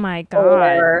restaurant? Oh my God.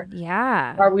 Or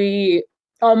are we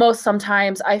almost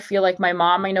sometimes, I feel like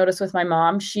I notice with my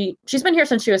mom, she's been here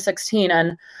since she was 16,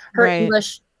 and her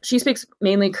English, she speaks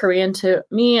mainly Korean to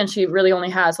me, and she really only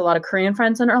has a lot of Korean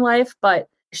friends in her life, but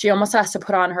she almost has to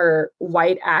put on her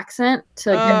white accent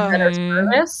to get better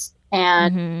service.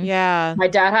 And my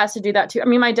dad has to do that too. I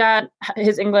mean, my dad,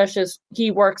 his English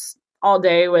he works all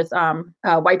day with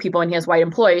white people, and he has white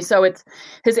employees. So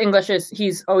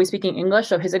he's always speaking English.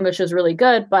 So his English is really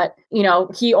good, but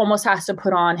he almost has to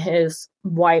put on his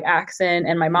white accent,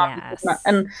 and my mom,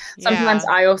 and sometimes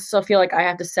I also feel like I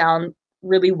have to sound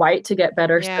really white to get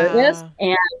better service.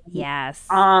 And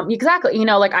exactly.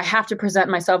 Like I have to present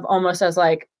myself almost as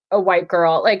like a white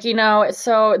girl, like,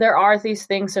 so there are these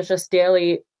things, there's just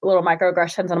daily little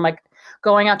microaggressions, and I'm like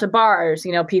going out to bars,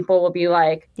 people will be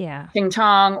like, ching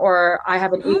chong, or I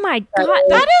have an oh my God,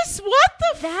 that is what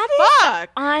the fuck? Is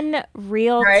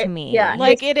unreal to me.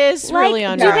 Like it is really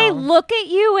unreal. Do they look at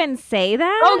you and say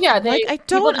that? Oh yeah, I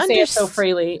don't understand. Say it so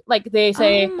freely. Like they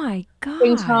say, oh my God,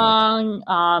 ching chong,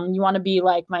 you want to be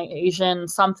like my Asian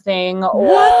something, or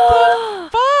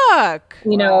what the fuck?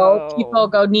 People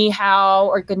go ni hao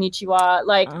or konnichiwa,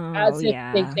 like as if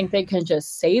they think they can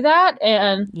just say that.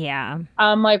 And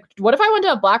I'm like, what if I went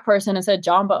to a black person and said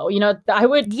Jumbo? I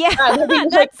would.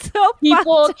 That's like, so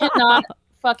people cannot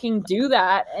fucking do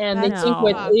that, and they think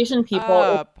with Asian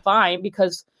people it's fine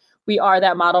because we are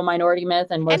that model minority myth.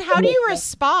 And how do you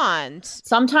respond?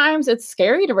 Sometimes it's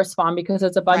scary to respond because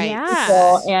it's a bunch of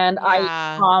people, and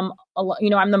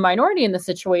I'm the minority in the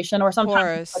situation. Or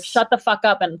sometimes like, shut the fuck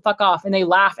up and fuck off, and they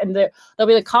laugh, and they'll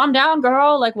be like, calm down,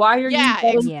 girl, like why are you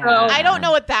I don't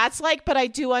know what that's like, but I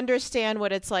do understand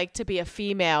what it's like to be a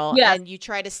female and you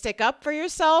try to stick up for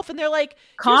yourself, and they're like,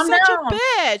 calm you're down,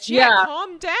 such a bitch.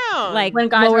 Calm down. Like when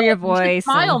guys lower are your like, voice,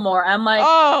 smile more. I'm like,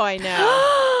 oh, I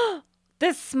know.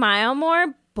 The smile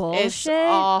more bullshit. It's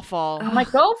awful. I'm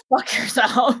like, go fuck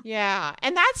yourself. Yeah.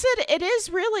 And that's it. It is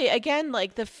really, again,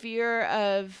 like the fear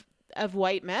of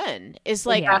white men is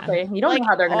like, exactly. You don't know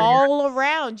how they're going to all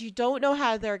around. You don't know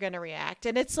how they're going to react.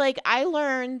 And it's like, I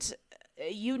learned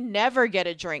you never get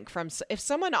a drink from, if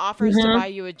someone offers to buy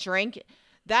you a drink,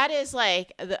 that is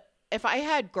like, if I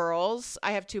had girls,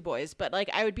 I have 2 boys, but like,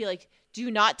 I would be like,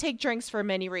 do not take drinks for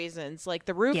many reasons. Like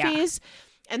the roofies.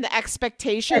 And the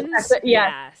expectations.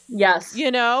 Yes.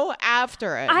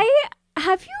 After it.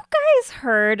 Have you guys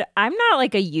heard, I'm not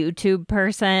like a YouTube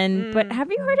person, but have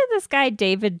you heard of this guy,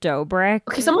 David Dobrik?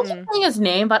 Okay, someone's saying his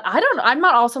name, but I'm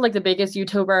not also like the biggest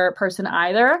YouTuber person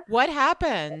either. What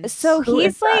happened? So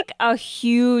he's like a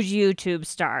huge YouTube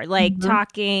star, like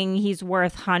talking, he's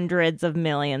worth hundreds of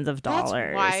millions of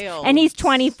dollars. That's wild. And he's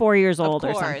 24 years old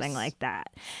or something like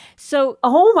that. So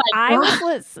I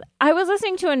was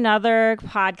listening to another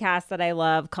podcast that I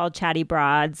love called Chatty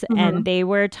Broads, and they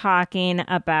were talking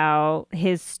about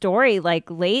his story, like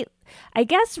I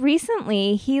guess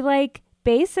recently he like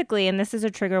basically, and this is a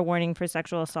trigger warning for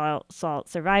sexual assault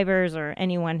survivors or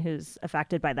anyone who's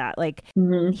affected by that, like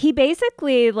he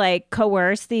basically like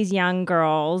coerced these young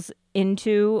girls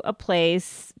into a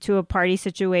place, to a party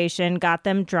situation, got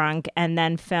them drunk, and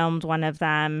then filmed one of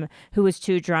them who was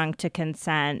too drunk to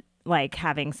consent, like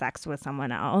having sex with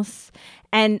someone else,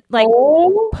 and like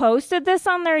posted this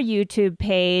on their YouTube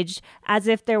page as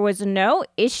if there was no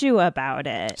issue about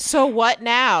it. So what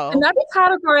now? Can that be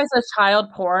categorized as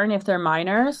child porn if they're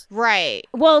minors? Right.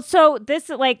 Well, so this,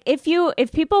 like, if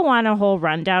people want a whole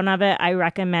rundown of it, I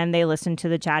recommend they listen to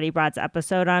the Chatty Broads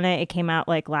episode on it. It came out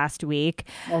like last week.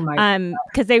 Oh my God.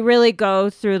 Because they really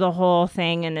go through the whole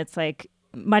thing, and it's like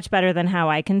much better than how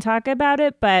I can talk about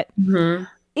it. But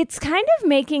it's kind of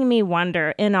making me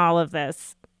wonder in all of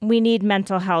this. We need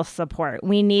mental health support.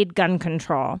 We need gun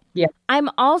control. Yeah. I'm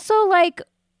also like,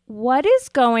 what is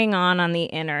going on the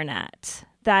internet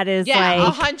that is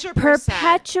like 100%.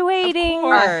 perpetuating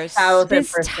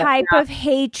this type of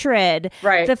hatred,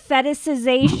 right? The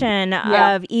fetishization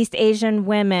of East Asian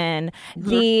women,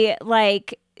 the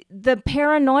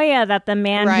paranoia that the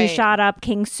man who shot up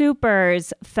King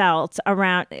Soopers felt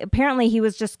around. Apparently, he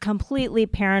was just completely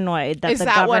paranoid that the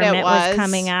government was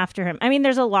coming after him. I mean,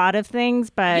 there's a lot of things,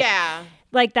 but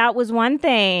like that was one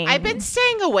thing. I've been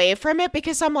staying away from it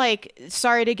because I'm like,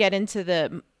 sorry to get into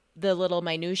the little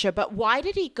minutia, but why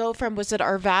did he go from, was it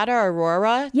Arvada,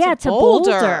 Aurora to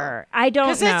Boulder? I don't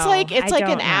know. Because it's like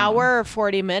an hour or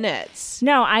 40 minutes.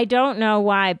 No, I don't know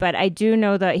why, but I do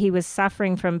know that he was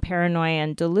suffering from paranoia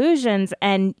and delusions.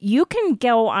 And you can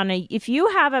go on if you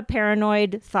have a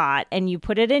paranoid thought and you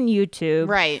put it in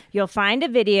YouTube, you'll find a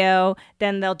video,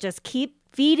 then they'll just keep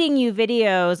feeding you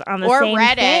videos on the same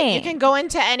Reddit. thing. You can go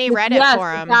into any Reddit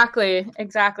forum.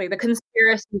 Exactly. The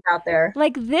conspiracies out there.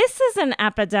 Like, this is an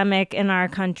epidemic in our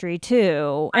country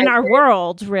too, in our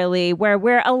world, really, where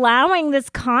we're allowing this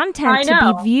content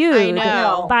to be viewed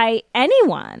by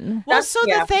anyone. Well,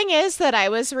 the thing is that I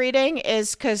was reading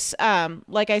is because,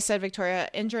 like I said, Victoria,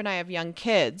 Indra and I have young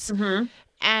kids,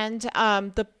 and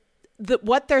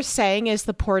what they're saying is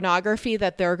the pornography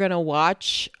that they're going to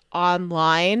watch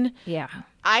online. Yeah.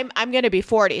 I'm going to be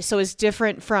 40, so it's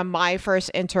different from my first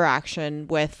interaction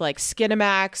with like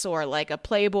Skinamax or like a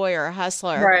Playboy or a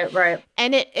Hustler. Right.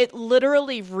 And it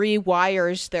literally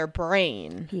rewires their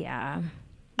brain. Yeah.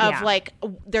 Of like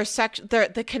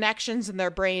the connections in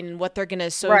their brain and what they're going to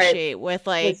associate with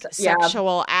like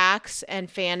sexual acts and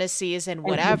fantasies and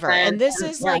whatever. And this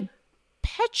is like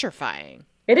petrifying.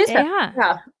 It is.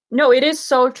 Yeah. No, it is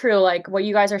so true. Like what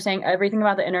you guys are saying, everything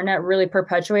about the internet really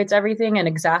perpetuates everything and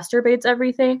exacerbates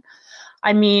everything.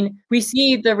 I mean, we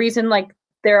see the reason, like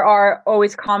there are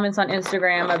always comments on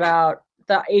Instagram about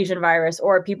the Asian virus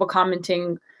or people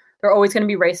commenting. There are always going to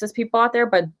be racist people out there,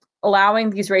 but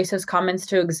allowing these racist comments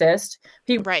to exist,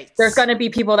 there's going to be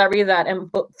people that read that and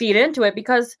feed into it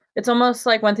because it's almost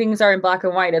like when things are in black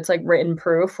and white, it's like written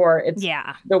proof or it's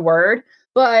the word.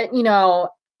 But, you know,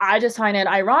 I just find it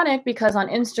ironic because on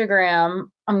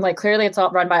Instagram, I'm like, clearly it's all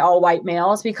run by all white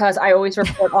males because I always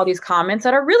report all these comments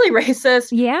that are really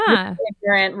racist, really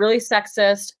ignorant, really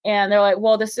sexist. And they're like,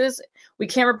 well, we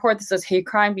can't report this as hate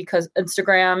crime because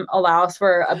Instagram allows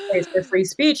for a place for free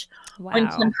speech. Wow.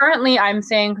 And currently I'm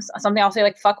saying something, I'll say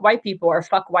like, fuck white people or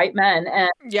fuck white men.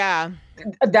 And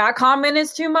that comment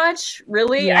is too much,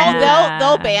 really. Yeah.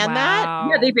 They'll ban that.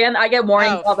 Yeah, they ban. I get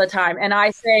warnings all the time, and I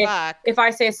say if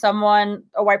I say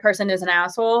a white person is an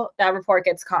asshole, that report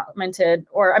gets commented,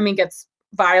 or gets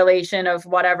violation of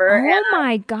whatever. Oh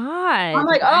my God! I'm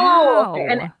like, okay.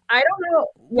 And I don't know.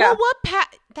 Yeah. Well,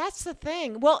 that's the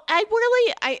thing. Well,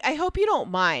 I hope you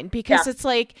don't mind because it's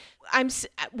like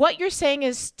what you're saying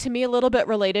is to me a little bit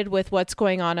related with what's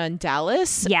going on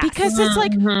Dallas. Yeah, because it's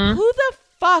like who the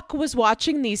fuck was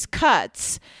watching these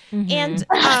cuts and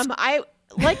I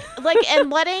and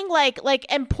letting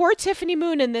and poor Tiffany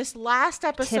Moon in this last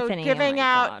episode giving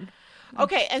out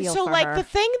okay, and so like the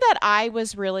thing that I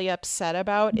was really upset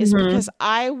about is because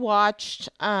I watched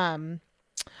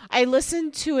I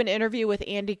listened to an interview with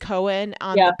Andy Cohen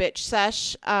on the Bitch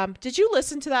Sesh. Did you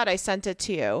listen to that? I sent it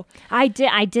to you. I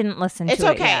didn't listen to it. It's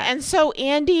okay. And so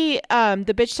Andy,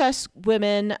 the Bitch Sesh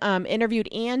women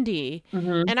interviewed Andy,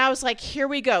 and I was like, here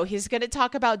we go. He's going to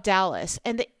talk about Dallas.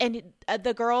 And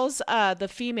the girls, the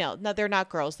female, no, they're not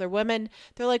girls, they're women.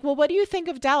 They're like, well, what do you think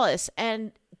of Dallas?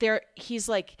 And he's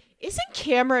like, isn't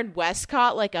Cameron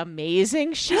Westcott like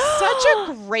amazing? She's such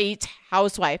a great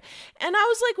housewife. And I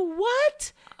was like,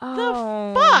 what the fuck?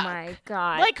 Oh my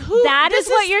God. Like, who? That is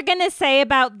what you're going to say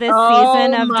about this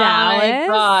season of Dallas? Oh my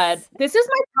God. This is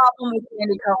my problem with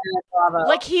Andy Cohen and Bravo.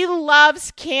 Like, he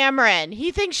loves Cameron.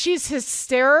 He thinks she's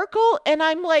hysterical. And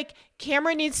I'm like,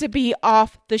 Cameron needs to be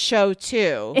off the show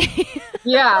too.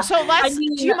 Yeah. So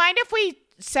do you mind if we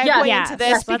segue into this?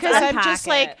 Yes, because I'm just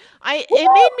like, it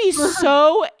made me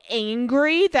so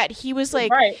angry that he was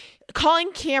like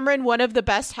calling Cameron one of the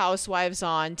best housewives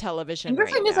on television. And you're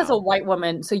saying this as a white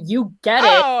woman, so you get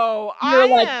it. Oh, I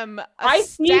am astounded. I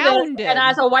see this, and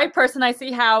as a white person, I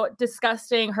see how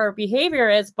disgusting her behavior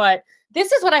is. But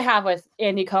this is what I have with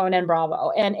Andy Cohen and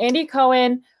Bravo. And Andy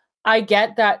Cohen, I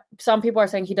get that some people are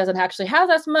saying he doesn't actually have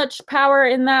as much power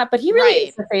in that, but he really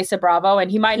is the face of Bravo,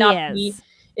 and he might not be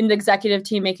in the executive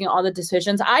team making all the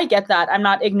decisions. I get that. I'm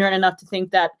not ignorant enough to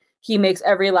think that he makes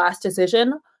every last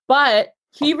decision, but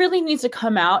he really needs to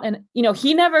come out and,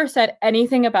 he never said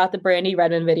anything about the Brandy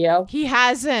Redmond video. He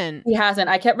hasn't.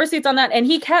 I kept receipts on that, and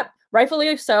he kept,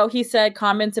 rightfully so, he said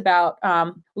comments about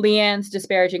Leanne's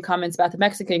disparaging comments about the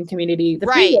Mexican community the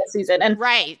previous season. And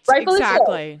rightfully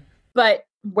so. But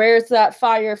where's that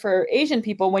fire for Asian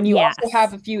people when you also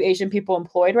have a few Asian people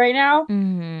employed right now?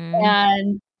 Mm-hmm.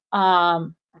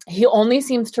 And he only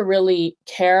seems to really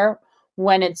care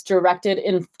when it's directed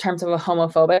in terms of a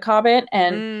homophobic comment.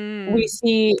 And we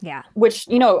see, which,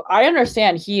 I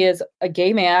understand he is a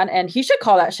gay man and he should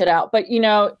call that shit out. But, we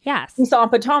saw in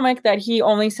Potomac that he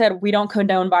only said, we don't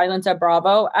condone violence at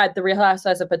Bravo at the Real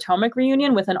Housewives of Potomac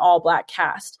reunion with an all black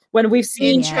cast. When we've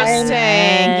seen Teresa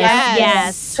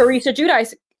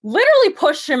Giudice literally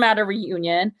push him at a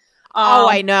reunion.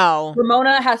 I know.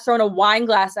 Ramona has thrown a wine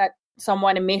glass at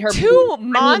someone and made her two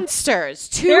monsters.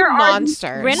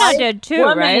 Rinna did too,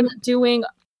 right? Doing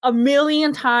a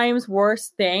million times worse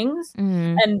things.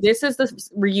 And this is the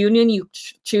reunion you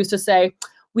choose to say,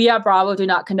 we at Bravo do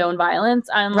not condone violence.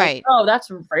 I'm like, oh,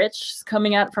 that's rich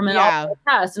coming out from an all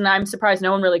cast. And I'm surprised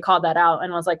no one really called that out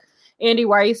and was like, Andy,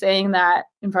 why are you saying that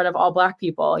in front of all black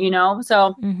people?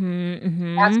 So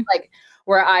that's like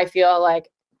where I feel like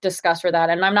disgust for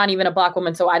that. And I'm not even a black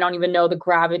woman, so I don't even know the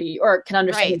gravity or can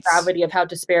understand the gravity of how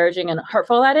disparaging and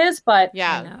hurtful that is. But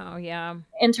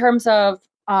in terms of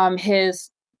his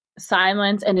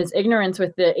silence and his ignorance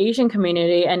with the Asian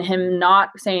community and him not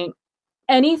saying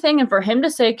anything, and for him to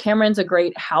say Cameron's a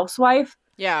great housewife.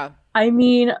 I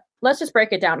mean, let's just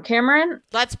break it down. Cameron.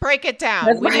 Let's break it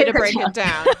down. We need to break it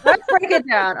down. Let's break it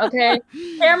down, okay?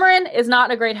 Cameron is not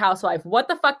a great housewife. What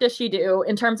the fuck does she do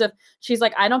in terms of, she's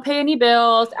like, I don't pay any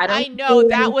bills. I know,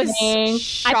 that was shocking.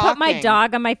 I put my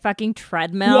dog on my fucking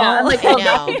treadmill. Yeah, I'm like,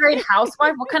 that's a great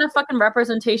housewife? What kind of fucking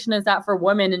representation is that for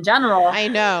women in general? I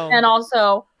know. And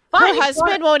also, her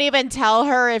husband won't even tell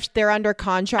her if they're under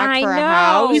contract for a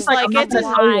house. He's like it's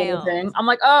wild. I'm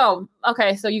like, oh,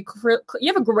 okay. So you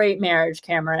have a great marriage,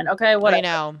 Cameron. Okay, whatever.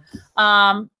 I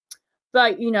know.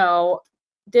 But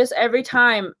this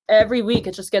every week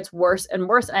it just gets worse and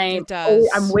worse. And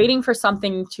I'm waiting for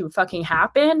something to fucking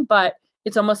happen, but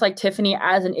it's almost like Tiffany,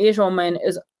 as an Asian woman,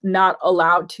 is not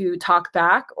allowed to talk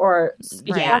back or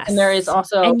speak back. And there is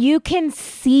also... And you can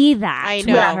see that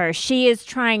with her. She is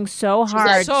trying so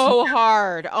hard. So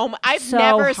hard. I've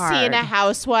never seen a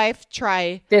housewife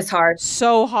try... this hard.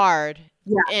 So hard.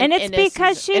 Yeah. And it's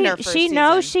because she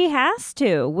knows she has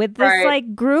to with this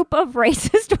like group of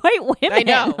racist white women. I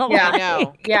know. I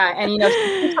know. Yeah. And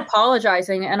she's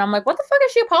apologizing. And I'm like, what the fuck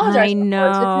is she apologizing for?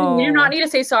 I know. You do not need to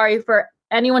say sorry for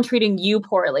anyone treating you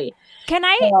poorly. Can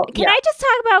I just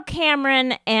talk about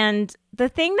Cameron? And the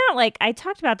thing that, like, I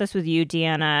talked about this with you,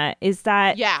 Deanna, is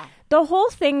that the whole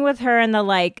thing with her and the,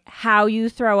 like, how you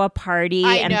throw a party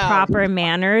and proper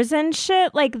manners and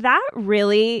shit, like, that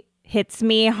really hits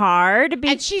me hard.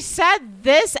 And she said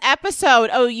this episode,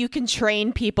 you can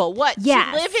train people. What?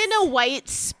 Yes. To live in a white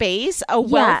space, a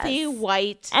wealthy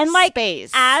white and like,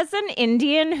 space. As an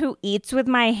Indian who eats with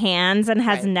my hands and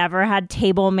has never had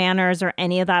table manners or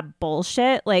any of that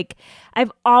bullshit, like,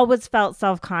 I've always felt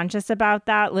self-conscious about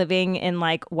that, living in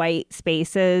like white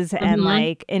spaces and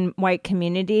like in white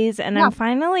communities. And I'm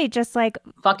finally just like,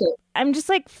 fuck it. I'm just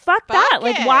like, fuck that.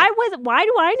 Like, why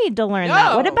do I need to learn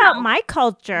that? What about my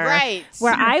culture? Right.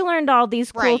 Where I learned all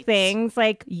these cool things.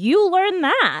 Like, you learn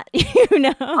that,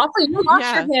 Also, you wash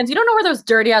your hands. You don't know where those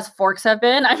dirty ass forks have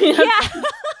been. I mean,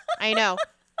 I know.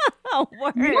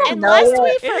 And lest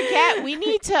we forget, we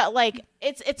need to, like,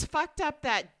 it's fucked up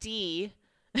that Day.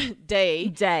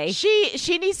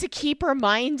 She needs to keep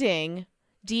reminding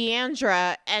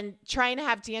Deandra and trying to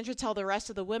have Deandra tell the rest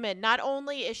of the women, not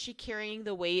only is she carrying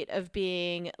the weight of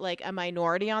being like a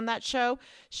minority on that show,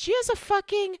 she has a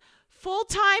fucking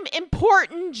full-time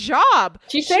important job.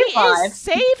 She is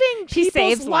saving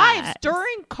people's lives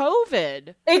during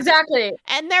COVID. Exactly.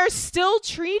 And they're still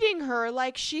treating her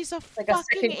like she's a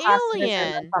fucking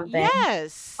alien.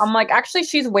 Yes. I'm like, actually,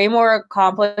 she's way more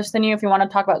accomplished than you. If you want to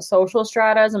talk about social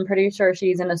stratas, I'm pretty sure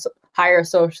she's in a higher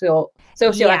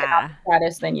socioeconomic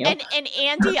status than you. And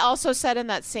Andy also said in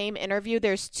that same interview,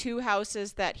 there's 2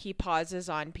 houses that he pauses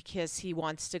on because he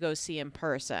wants to go see in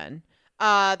person.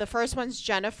 The first one's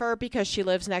Jennifer because she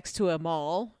lives next to a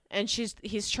mall and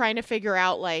he's trying to figure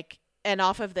out and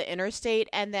off of the interstate.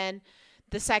 And then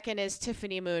the second is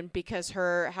Tiffany Moon because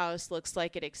her house looks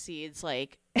like it exceeds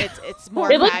it's more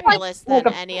fabulous than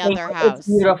any other house. It's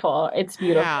beautiful.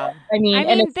 Yeah. I mean,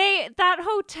 that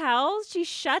hotel she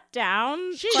shut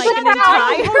down. She shut down an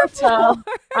entire hotel.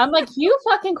 I'm like, you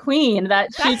fucking queen.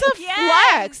 That's a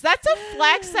flex. That's a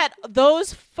flex that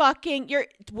those fucking your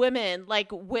women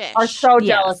wish are so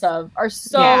jealous of.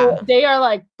 They are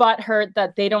like butthurt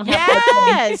that they don't have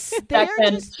that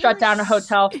can shut down a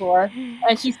hotel floor,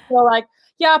 and she's still like,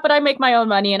 yeah, but I make my own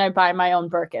money and I buy my own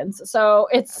Birkins. So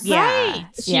it's right.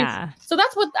 So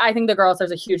that's what I think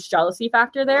there's a huge jealousy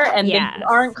factor there. And they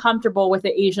aren't comfortable with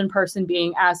the Asian person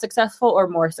being as successful or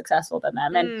more successful than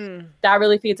them. And that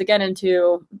really feeds again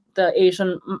into the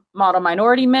Asian model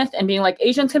minority myth and being like,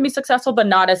 Asians can be successful, but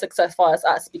not as successful as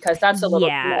us because that's a little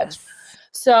too much.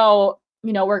 So,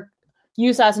 we're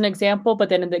used as an example, but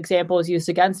then the example is used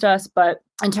against us. But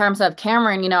in terms of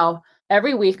Cameron,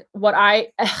 every week,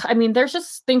 there's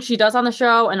just things she does on the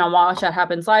show and on Watch That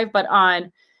Happens Live, but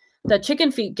on the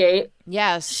chicken feet gate,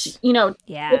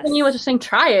 Tiffany was just saying,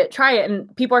 try it.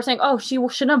 And people are saying, oh, she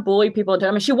shouldn't have bullied people into it.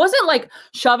 I mean, she wasn't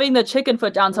shoving the chicken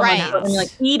foot down someone's throat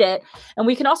and eat it. And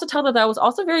we can also tell that was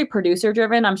also very producer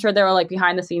driven. I'm sure they were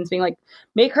behind the scenes being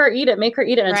make her eat it.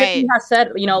 And Tiffany has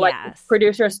said,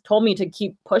 producers told me to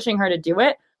keep pushing her to do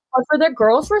it. But for the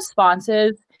girls'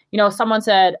 responses, someone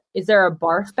said, is there a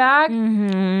barf bag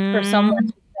for someone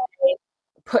to say,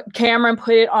 Cameron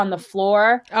put it on the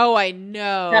floor? Oh, I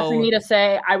know. Stephanie to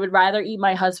say, I would rather eat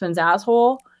my husband's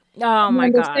asshole. Oh, my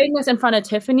God. They're saying this in front of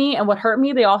Tiffany. And what hurt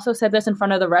me, they also said this in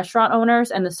front of the restaurant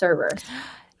owners and the servers.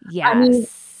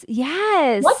 Yes.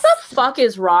 What the fuck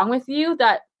is wrong with you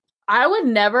that I would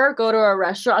never go to a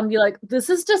restaurant and be like, this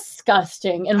is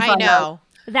disgusting in front of.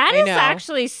 That is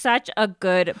actually such a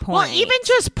good point. Well, even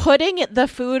just putting the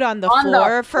food on the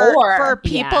floor for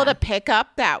people to pick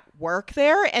up that work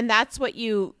there, and that's what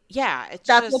you, that's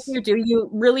what you do. You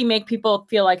really make people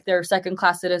feel like they're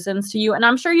second-class citizens to you, and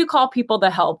I'm sure you call people the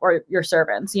help or your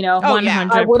servants. 100%.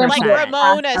 Like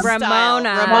Ramona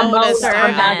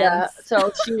style.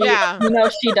 So she,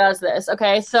 she does this.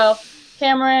 Okay, so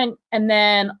Cameron, and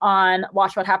then on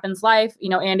Watch What Happens Live,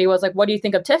 Andy was like, "What do you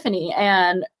think of Tiffany?"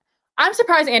 And I'm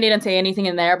surprised Andy didn't say anything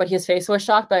in there, but his face was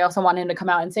shocked. But I also wanted him to come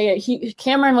out and say it.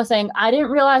 Cameron was saying, I didn't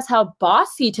realize how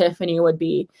bossy Tiffany would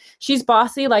be. She's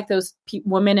bossy like those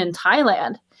women in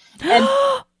Thailand. And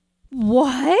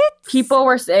what? People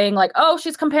were saying oh,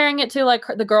 she's comparing it to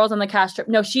the girls on the cast strip.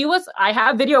 No, I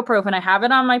have video proof and I have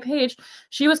it on my page.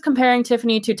 She was comparing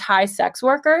Tiffany to Thai sex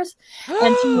workers.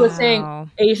 And she was saying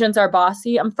Asians are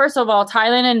bossy. First of all,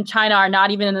 Thailand and China are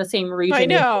not even in the same region. I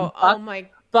know. Oh my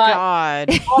But God.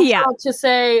 To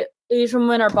say Asian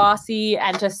women are bossy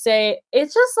and to say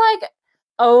it's just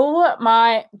oh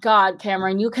my God,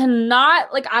 Cameron, you cannot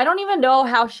I don't even know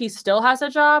how she still has a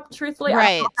job, truthfully. Right.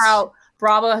 I don't know how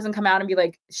Bravo hasn't come out and be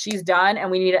like, she's done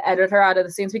and we need to edit her out of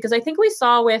the scenes, because I think we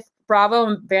saw with Bravo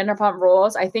and Vanderpump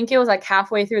Rules, I think it was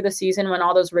halfway through the season when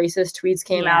all those racist tweets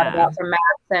came out about from Max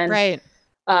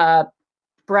and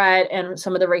Brett and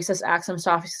some of the racist acts from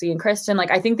Stassi and Kristen.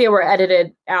 I think they were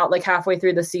edited out halfway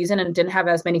through the season and didn't have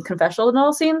as many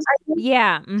confessional scenes, I think.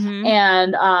 Yeah. Mm-hmm.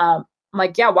 And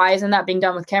why isn't that being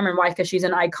done with Cameron? Why? Because she's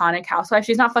an iconic housewife.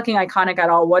 She's not fucking iconic at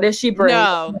all. What does she bring?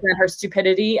 No. Her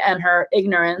stupidity and her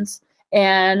ignorance.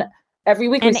 And every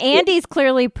week, and Andy's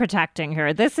clearly protecting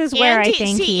her. This is where I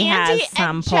think he has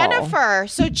some pull. Jennifer.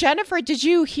 So Jennifer, did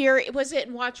you hear? Was it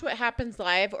in Watch What Happens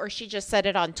Live, or she just said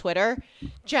it on Twitter?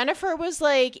 Jennifer was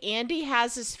like, Andy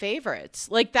has his favorites.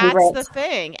 That's the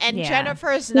thing. And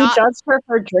Jennifer is not. He judged her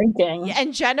for drinking.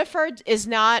 And Jennifer is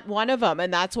not one of them,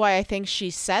 and that's why I think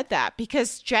she said that,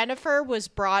 because Jennifer was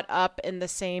brought up in the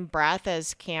same breath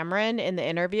as Cameron in the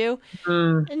interview,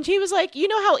 and she was like,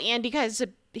 how Andy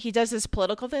he does this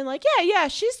political thing,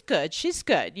 she's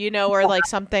good, or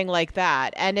something like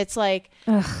that. And it's I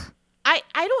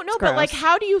don't know, but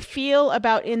how do you feel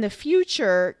about in the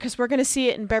future, because we're going to see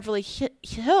it in Beverly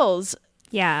Hills,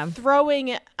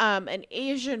 throwing an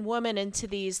Asian woman into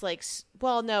these like,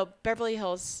 well, no, Beverly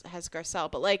Hills has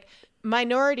Garcelle, but like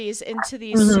minorities into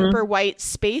these super white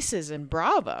spaces in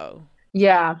Bravo.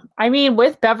 Yeah. I mean,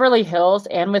 with Beverly Hills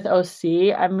and with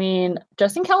OC, I mean,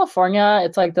 just in California,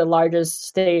 it's like the largest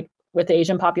state with the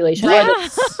Asian population. Yeah.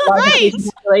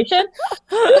 Asian population.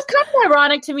 It's kind of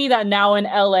ironic to me that now in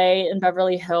LA and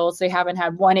Beverly Hills, they haven't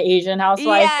had one Asian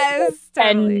housewife. Yes,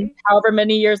 totally. And however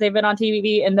many years they've been on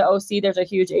TV. In the OC, there's a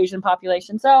huge Asian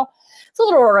population. So it's a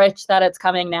little rich that it's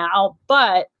coming now.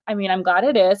 But I mean, I'm glad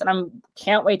it is. And I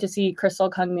can't wait to see Crystal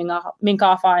Kung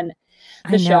Minkoff on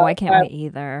the show. I can't wait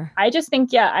either. I just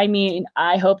think, I mean,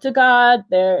 I hope to God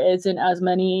there isn't as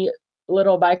many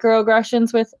little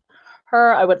microaggressions with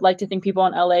her. I would like to think people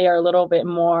in LA are a little bit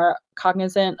more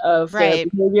cognizant of their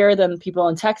behavior than people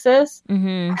in Texas.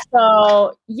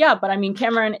 So, but I mean,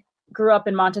 Cameron grew up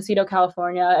in Montecito,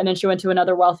 California, and then she went to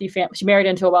another wealthy family. She married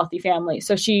into a wealthy family.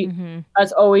 So she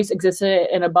has always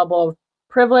existed in a bubble of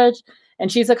privilege.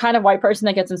 And she's the kind of white person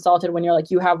that gets insulted when you're like,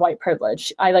 you have white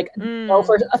privilege. I know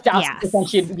for 1,000%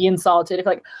 she'd be insulted if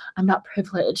like, I'm not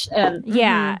privileged. And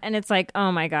and it's like,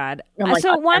 oh my God.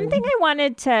 One thing I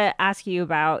wanted to ask you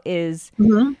about is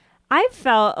I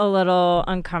felt a little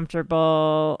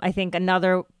uncomfortable. I think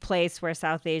another place where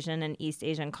South Asian and East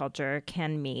Asian culture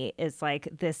can meet is like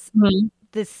this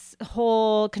this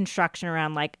whole construction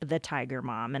around like the tiger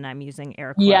mom. And I'm using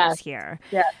air quotes here.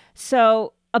 Yeah.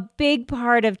 So a big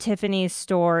part of Tiffany's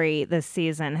story this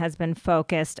season has been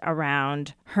focused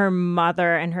around her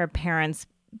mother and her parents.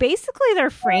 Basically, they're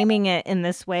framing it in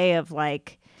this way of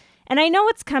like, and I know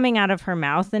it's coming out of her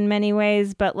mouth in many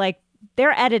ways, but like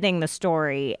they're editing the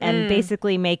story and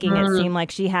basically making it seem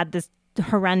like she had this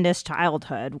horrendous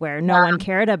childhood where no one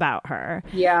cared about her.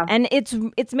 And it's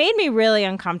made me really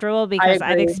uncomfortable because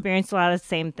I've experienced a lot of the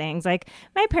same things. Like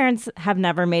my parents have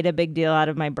never made a big deal out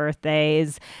of my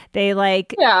birthdays. They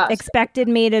like expected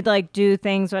me to like do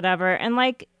things, whatever. And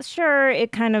like, sure,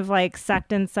 it kind of like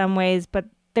sucked in some ways, but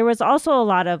there was also a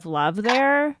lot of love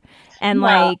there. And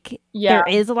there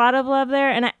is a lot of love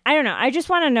there. And I don't know. I just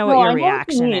want to know what your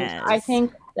reaction is.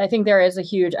 I think there is a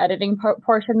huge editing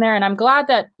portion there. And I'm glad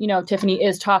that, Tiffany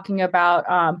is talking about,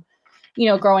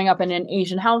 growing up in an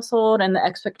Asian household and the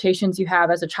expectations you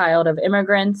have as a child of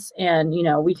immigrants. And,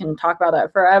 we can talk about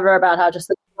that forever about how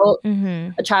just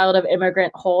a child of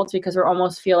immigrant holds, because we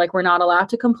almost feel like we're not allowed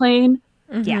to complain.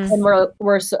 Yes. And we're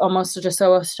almost just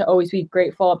supposed to always be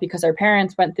grateful because our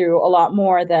parents went through a lot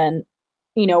more than,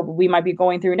 we might be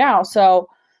going through now. So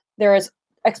there is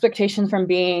expectations from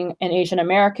being an Asian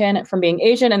American, from being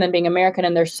Asian and then being American.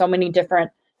 And there's so many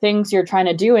different things you're trying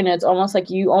to do. And it's almost like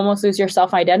you almost lose your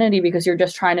self-identity because you're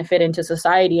just trying to fit into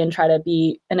society and try to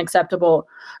be accepted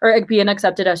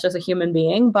as just a human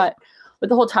being. But with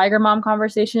the whole tiger mom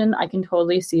conversation, I can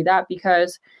totally see that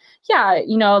because,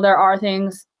 there are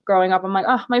things growing up. I'm like,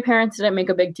 oh, my parents didn't make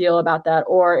a big deal about that.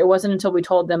 Or it wasn't until we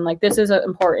told them like, this is an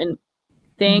important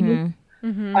thing.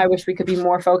 I wish we could be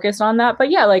more focused on that. But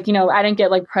I didn't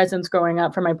get like presents growing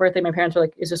up for my birthday. My parents were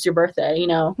like, is this your birthday?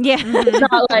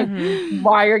 It's not like,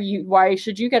 why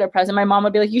should you get a present? My mom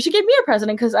would be like, you should give me a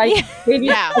present because I gave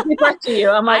you happy birthday to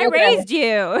you. I'm like, I raised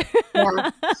you.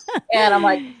 And I'm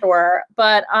like, sure.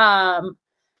 But I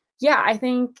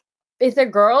think if the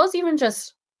girls even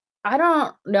just, I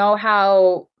don't know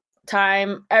how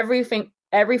every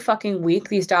fucking week,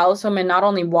 these Dallas women not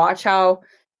only watch how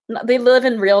they live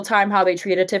in real time, how they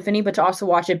treated Tiffany, but to also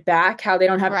watch it back, how they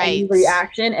don't have any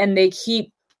reaction. And they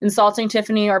keep insulting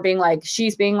Tiffany or being like,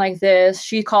 she's being like this.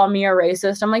 She called me a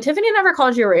racist. I'm like, Tiffany never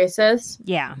called you a racist.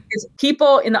 Yeah. There's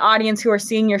people in the audience who are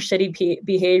seeing your shitty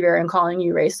behavior and calling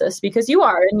you racist because you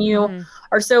are. And you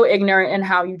are so ignorant in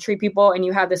how you treat people. And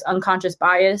you have this unconscious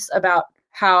bias about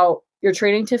how you're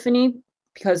treating Tiffany.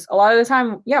 Because a lot of the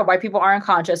time, white people aren't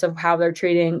conscious of how they're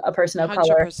treating a person of 100%.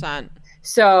 color.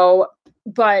 So,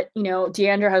 but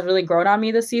Deandra has really grown on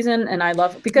me this season, and I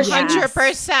love it because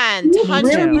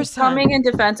 100%, coming in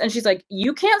defense, and she's like,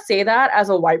 you can't say that as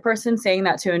a white person saying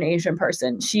that to an Asian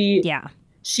person. She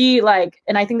like,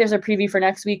 and I think there's a preview for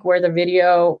next week where the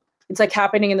video, it's like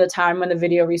happening in the time when the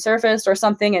video resurfaced or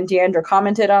something, and Deandra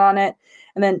commented on it,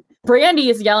 and then Brandy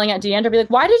is yelling at Deandra, be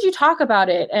like, why did you talk about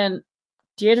it? And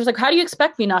Deandra's like, how do you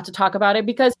expect me not to talk about it?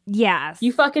 Because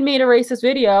you fucking made a racist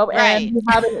video and you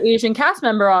have an Asian cast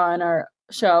member on our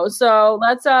show. So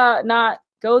let's not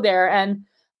go there. And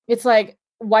it's like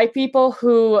white people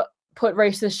who put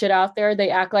racist shit out there,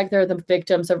 they act like they're the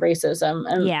victims of racism.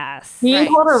 And being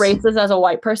called a racist as a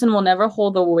white person will never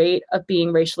hold the weight of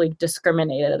being racially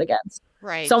discriminated against.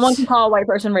 Right. Someone can call a white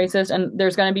person racist and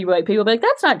there's going to be white people be like,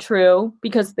 that's not true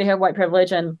because they have white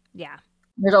privilege and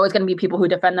there's always going to be people who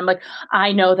defend them. Like,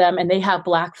 I know them and they have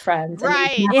Black friends.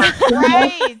 Right.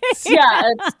 Right.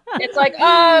 Yeah. It's like,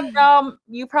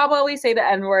 you probably say the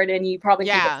N-word and you probably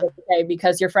think it's okay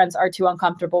because your friends are too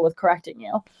uncomfortable with correcting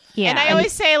you. Yeah. And I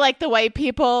always say, like, the white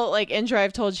people, like, Indra,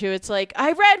 I've told you, it's like,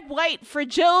 I read White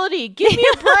Fragility. Give me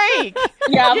a break.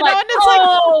 Yeah. You know, and it's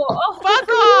fuck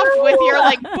off with your,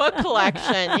 like, book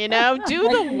collection, you know? Do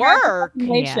the work.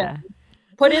 Yeah.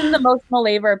 Put in the emotional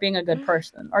labor of being a good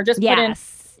person, or just put in,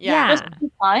 just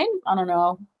be fine. I don't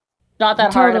know, not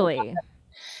that hard. Totally. And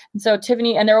so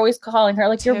Tiffany, and they're always calling her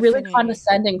like, "You're really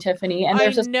condescending, Tiffany." And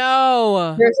there's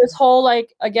there's this whole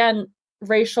like again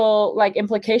racial like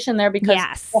implication there because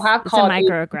people have called a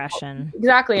microaggression.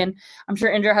 Exactly, and I'm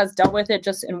sure Indra has dealt with it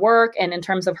just in work and in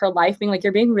terms of her life, being like,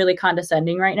 "You're being really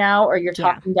condescending right now, or you're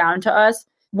talking down to us."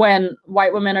 When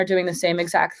white women are doing the same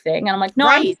exact thing. And I'm like, no,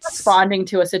 I'm responding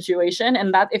to a situation.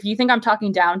 And that if you think I'm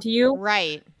talking down to you,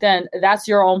 then that's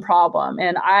your own problem.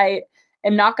 And I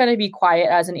am not going to be quiet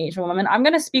as an Asian woman. I'm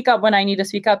going to speak up when I need to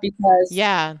speak up because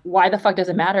why the fuck does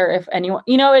it matter if anyone,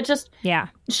 you know, it just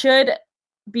should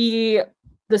be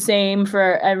the same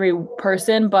for every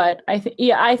person. But I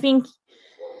think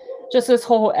just this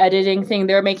whole editing thing,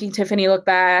 they're making Tiffany look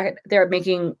bad. They're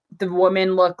making the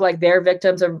women look like they're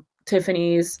victims of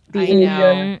Tiffany's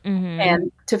behavior,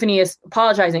 and Tiffany is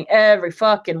apologizing every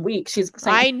fucking week. She's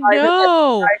saying, I'm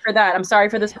sorry for that. I'm sorry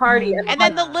for this party. And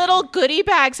then the little goodie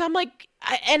bags. I'm like,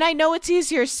 and I know it's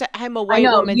easier. I'm a white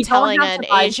woman telling an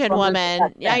Asian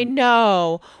woman. I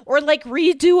know. Or like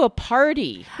redo a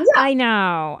party. Yeah. I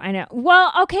know.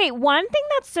 Well, okay. One thing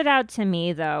that stood out to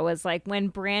me though was like when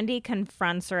Brandy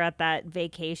confronts her at that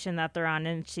vacation that they're on,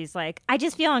 and she's like, "I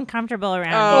just feel uncomfortable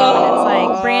around you." And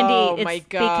it's like, Brandy, it's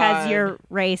because you're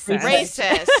racist.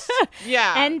 Racist.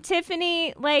 Yeah. And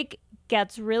Tiffany like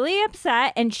gets really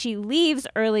upset and she leaves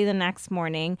early the next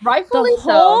morning. Rightfully the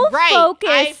whole so.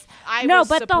 focus.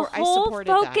 The whole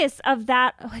focus of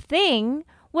that thing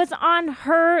was on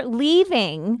her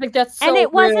leaving. Like that's so and it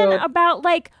rude. wasn't about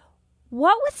like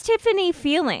what was Tiffany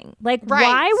feeling? Like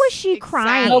why was she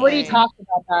crying? Nobody talked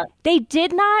about that. They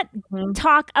did not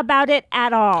talk about it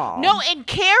at all. No, and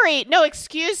Carrie,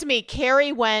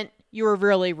 Carrie went, "You were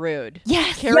really rude."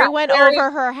 Yes. Carrie went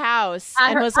over her house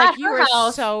and was like, "You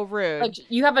were so rude." Like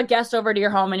you have a guest over to your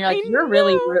home and you're like, "You're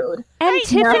really rude." And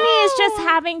Tiffany is just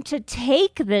having to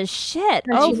take this shit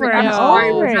over and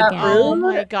over again. Oh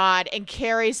my God. And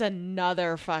Carrie's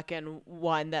another fucking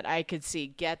one that I could see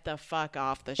get the fuck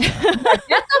off the show. Get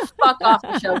the fuck off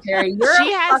the show, Carrie. You're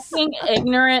fucking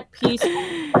ignorant piece of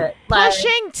shit.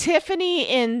 Pushing Tiffany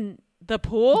in the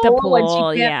pool,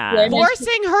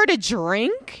 forcing her to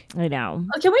drink. I know.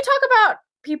 Can we talk about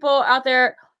people out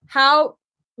there, how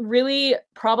really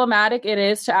problematic it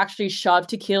is to actually shove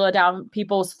tequila down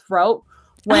people's throat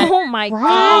when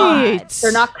God,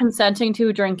 they're not consenting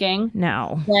to drinking?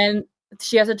 No. When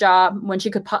she has a job, when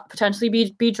she could potentially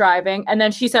be driving, and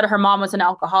then she said her mom was an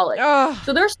alcoholic.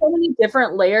 So there's so many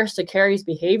different layers to Carrie's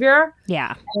behavior.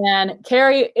 Yeah. And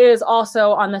Carrie is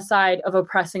also on the side of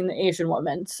oppressing the Asian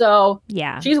woman. So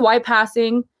she's white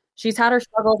passing. She's had her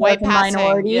struggles with a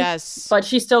minority, but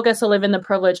she still gets to live in the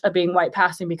privilege of being white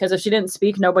passing because if she didn't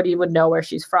speak, nobody would know where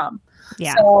she's from.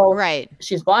 Yeah. So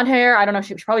she's blonde hair. I don't know if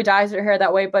she probably dyes her hair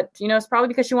that way, but you know, it's probably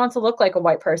because she wants to look like a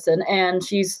white person, and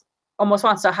she's almost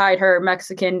wants to hide her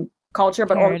Mexican culture,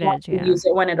 but only wants to use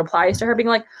it when it applies to her, being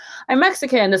like, "I'm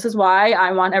Mexican. This is why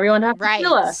I want everyone to have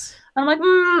tequila." And I'm like,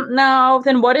 no.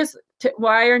 Then what is?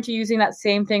 Why aren't you using that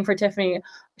same thing for Tiffany?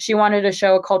 She wanted to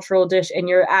show a cultural dish, and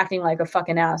you're acting like a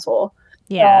fucking asshole.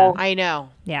 Yeah, so, I know.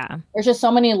 Yeah, there's just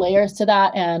so many layers to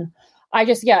that, and I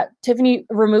just Tiffany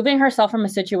removing herself from a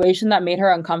situation that made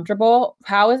her uncomfortable.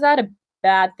 How is that a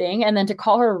bad thing? And then to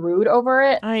call her rude over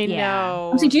it. I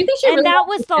know. Do you think she? And really that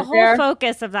was the whole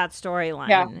focus of that storyline.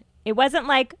 Yeah. It wasn't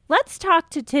like, let's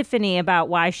talk to Tiffany about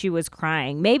why she was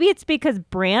crying. Maybe it's because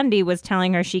Brandy was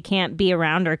telling her she can't be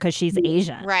around her because she's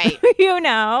Asian. Right. You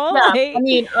know? Yeah, like, I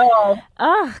mean,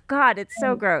 oh God, it's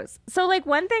so gross. So like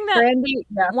one thing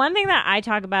that I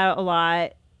talk about a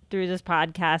lot through this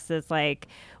podcast is like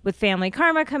with Family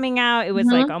Karma coming out, it was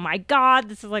like, oh my God,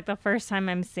 this is like the first time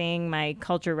I'm seeing my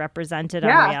culture represented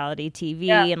on reality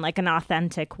TV in like an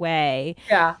authentic way.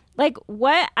 Yeah. Like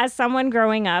what, as someone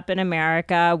growing up in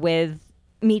America with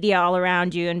media all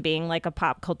around you and being like a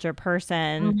pop culture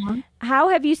person, how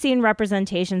have you seen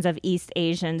representations of East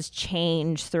Asians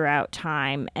change throughout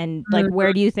time? And like,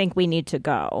 where do you think we need to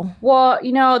go? Well,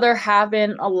 you know, there have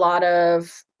been a lot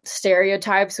of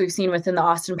stereotypes we've seen within the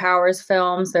Austin Powers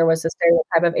films. There was a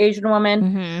stereotype of Asian woman.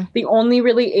 Mm-hmm. The only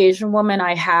really Asian woman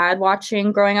I had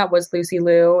watching growing up was Lucy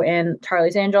Liu in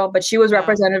Charlie's Angel, but she was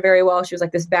represented very well. She was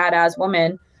like this badass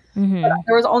woman. Mm-hmm. But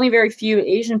there was only very few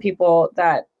Asian people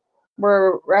that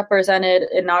were represented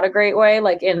in not a great way.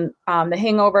 Like in The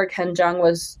Hangover, Ken Jeong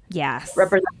was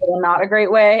represented in not a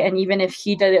great way. And even if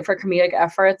he did it for comedic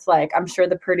efforts, like I'm sure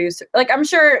the producer, like I'm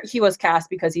sure he was cast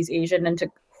because he's Asian and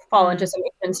to fall into some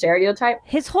Asian stereotype.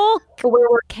 His whole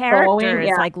character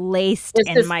is like laced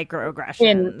in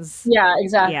microaggressions.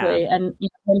 Exactly. Yeah. And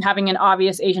him having an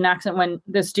obvious Asian accent when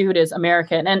this dude is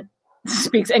American and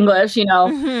speaks English,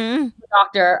 mm-hmm.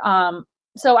 doctor.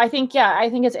 So I think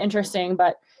it's interesting,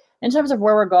 but in terms of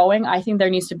where we're going, I think there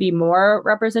needs to be more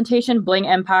representation. Bling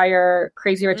Empire,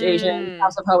 Crazy Rich Asians,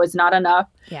 House of Ho is not enough.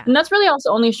 Yeah. And that's really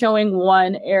also only showing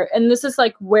one area. And this is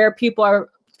like where people are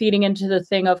feeding into the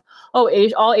thing of, all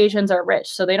Asians are rich,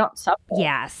 so they don't suffer.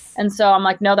 Yes. And so I'm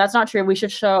like, no, that's not true. We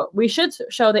should show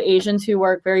the Asians who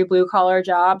work very blue collar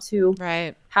jobs, who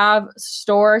have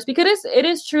stores, because it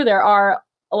is true. There are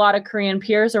a lot of Korean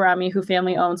peers around me who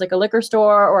family owns like a liquor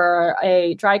store or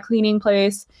a dry cleaning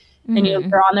place. Mm-hmm.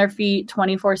 And they're on their feet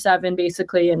 24/7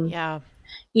 basically. And,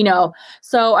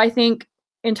 so I think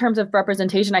in terms of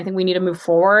representation, I think we need to move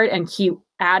forward and keep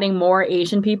adding more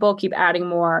Asian people, keep adding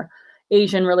more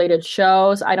Asian related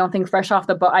shows. I don't think Fresh Off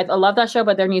the Boat, I love that show,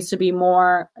 but there needs to be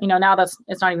more, now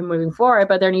it's not even moving forward,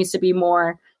 but there needs to be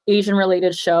more Asian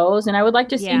related shows. And I would like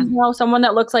to see, someone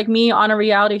that looks like me on a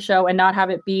reality show and not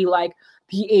have it be like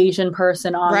the Asian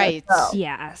person on the show.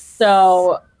 Yes.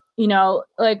 So,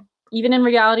 like, even in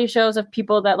reality shows of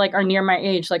people that like are near my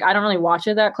age, like I don't really watch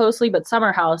it that closely, but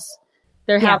Summer House,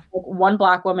 they have like, one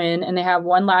Black woman and they have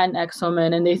one Latinx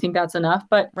woman and they think that's enough.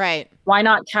 But why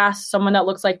not cast someone that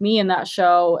looks like me in that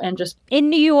show and just in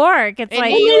New York? It's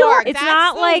like New York. It's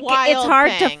not like it's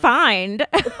hard to find.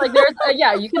 It's like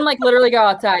there's you can like literally go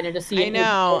outside and just see. I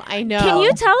know. Can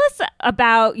you tell us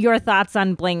about your thoughts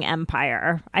on Bling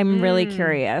Empire? I'm really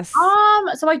curious.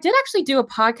 So I did actually do a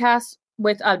podcast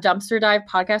with a Dumpster Dive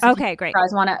podcast. Okay, great. You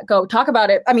guys want to go talk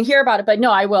about it? I mean, hear about it, but no,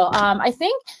 I will. I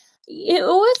think it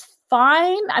was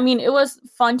fine. I mean, it was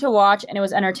fun to watch and it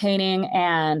was entertaining,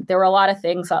 and there were a lot of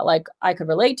things that like I could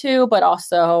relate to, but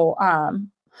also there are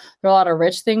a lot of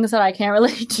rich things that I can't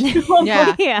relate to.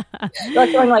 Yeah.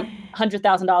 Like going like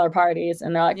 $100,000 parties,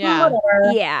 and they're like,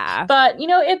 whatever. Yeah. But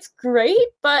it's great.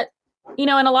 But and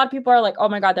a lot of people are like, oh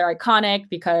my God, they're iconic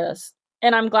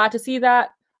and I'm glad to see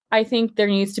that. I think there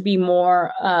needs to be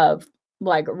more of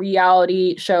like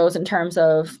reality shows in terms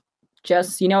of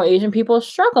just, Asian people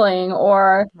struggling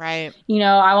or, I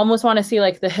almost want to see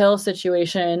like the Hill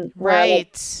situation where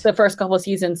like, the first couple of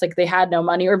seasons, like they had no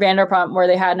money, or Vanderpump where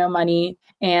they had no money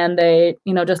and they,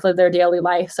 just lived their daily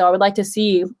life. So I would like to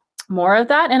see more of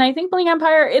that. And I think Bling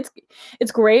Empire,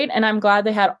 it's great. And I'm glad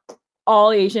they had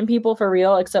all Asian people for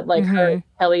real, except like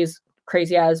Kelly's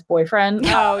crazy ass boyfriend.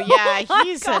 Oh yeah,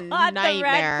 he's a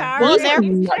nightmare. Well,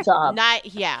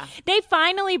 they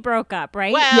finally broke up,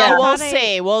 right? Well,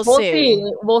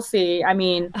 we'll see. I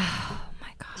mean, oh my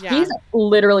God, he's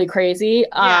literally crazy.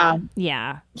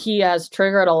 He has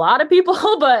triggered a lot of people,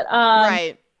 but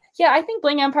I think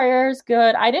Bling Empire is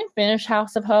good. I didn't finish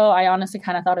House of Ho. I honestly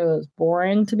kind of thought it was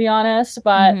boring, to be honest,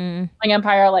 but Bling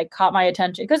Empire like caught my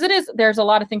attention because there's a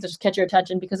lot of things that just catch your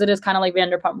attention because it is kind of like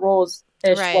Vanderpump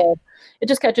Rules-ish. Right. It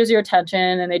just catches your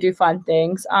attention and they do fun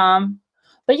things.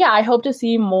 But yeah, I hope to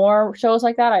see more shows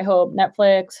like that. I hope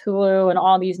Netflix, Hulu, and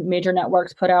all these major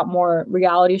networks put out more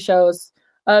reality shows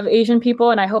of Asian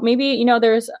people. And I hope maybe,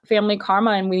 there's Family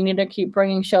Karma and we need to keep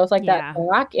bringing shows like that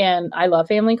back. And I love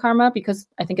Family Karma because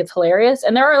I think it's hilarious.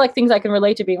 And there are like things I can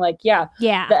relate to being like, the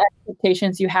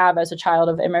expectations you have as a child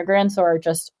of immigrants or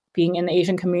just being in the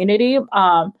Asian community.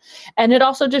 And it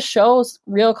also just shows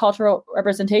real cultural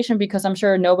representation because I'm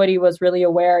sure nobody was really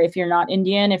aware if you're not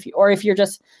Indian, if you're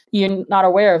not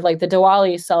aware of like the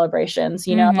Diwali celebrations,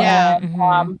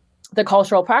 the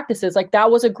cultural practices. Like that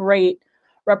was a great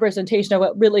representation of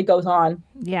what really goes on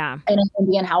in an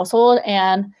Indian household.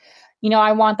 And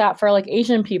I want that for like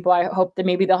Asian people. I hope that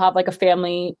maybe they'll have like a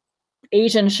family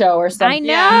Asian show or something.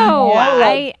 I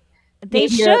know. They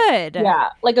should.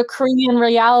 Like a Korean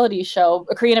reality show,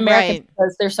 a Korean American,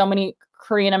 because there's so many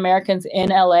Korean Americans in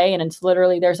LA and it's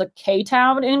literally there's a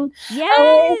K-town in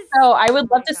LA. So I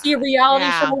would love to see a reality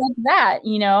show like that,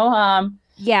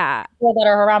 people that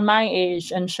are around my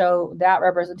age and show that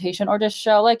representation, or just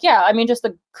show like, just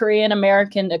the Korean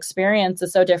American experience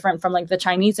is so different from like the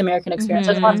Chinese American experience.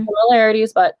 There's lots of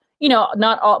similarities, but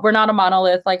we're not a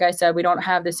monolith. Like I said, we don't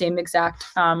have the same exact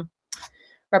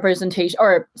representation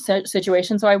or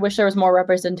situation. So I wish there was more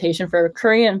representation for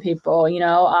Korean people, you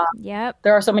know.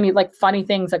 There are so many like funny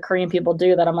things that Korean people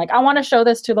do that I'm like, I want to show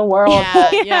this to the world.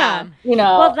 Yeah. You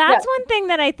know. Well, that's one thing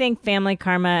that I think Family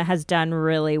Karma has done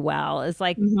really well is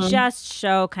like just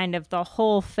show kind of the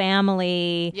whole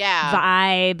family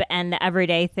vibe and the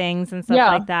everyday things and stuff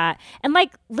like that. And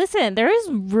like, listen, there is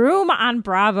room on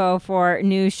Bravo for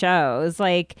new shows.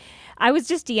 Like, I was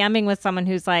just DMing with someone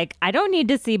who's like, I don't need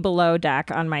to see Below Deck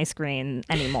on my screen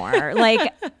anymore.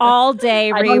 Like all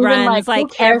day reruns, like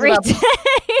every day.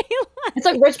 It's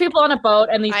like rich people on a boat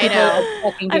and these people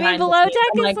fucking behind. I mean, Below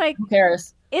Deck is like, who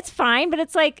cares? It's fine, but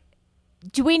it's like,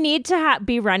 do we need to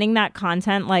be running that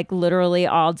content like literally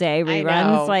all day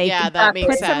reruns? Like, that makes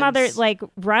put sense. some other like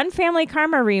run Family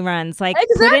Karma reruns. Like,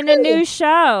 put in a new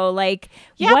show. Like,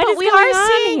 what is going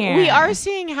on here? We are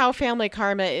seeing how Family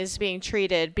Karma is being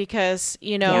treated because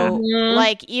you know,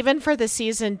 like even for the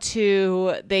season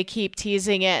 2, they keep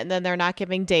teasing it, and then they're not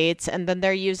giving dates, and then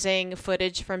they're using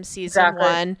footage from season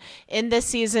 1 in the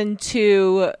season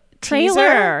 2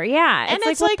 trailer. Teaser. And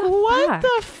it's like what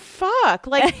the fuck?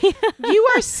 Like you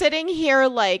are sitting here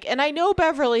like, and I know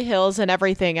Beverly Hills and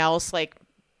everything else like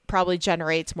probably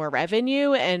generates more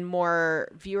revenue and more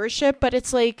viewership, but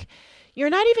it's like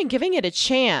you're not even giving it a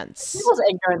chance. People's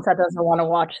ignorance that doesn't want to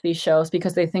watch these shows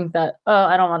because they think that, oh,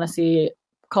 I don't want to see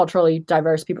culturally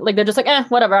diverse people. Like they're just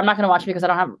like, whatever, I'm not going to watch it because I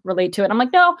don't relate to it. And I'm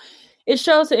like, no, it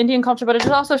shows the Indian culture, but it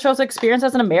also shows the experience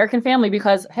as an American family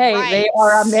because, hey, they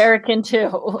are American too.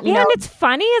 You know? And it's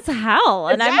funny as hell.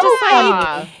 And I'm just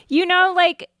like, you know,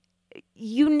 like,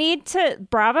 you need to,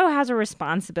 Bravo has a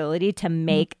responsibility to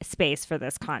make space for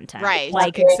this content. Right.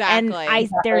 Like, exactly. And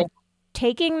they're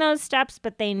taking those steps,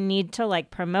 but they need to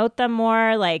like promote them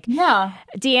more. Like,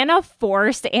 Deanna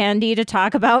forced Andy to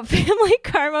talk about Family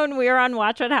Karma when we were on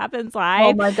Watch What Happens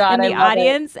Live. Oh my God, in the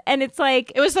audience. And it's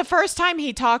like, it was the first time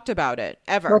he talked about it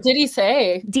ever. What did he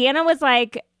say? Deanna was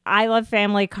like, I love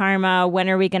Family Karma. When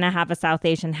are we going to have a South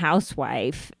Asian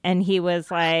housewife? And he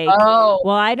was like, well,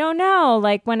 I don't know.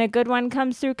 Like when a good one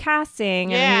comes through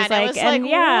casting. And he's like,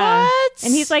 what?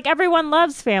 And he's like, everyone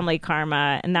loves Family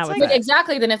Karma. And that was like,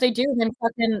 exactly. Then if they do, then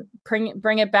fucking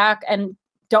bring it back and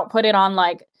don't put it on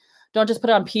like, don't just put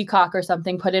it on Peacock or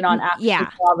something. Put it on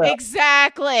Bravo.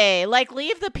 Exactly. Like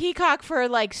leave the Peacock for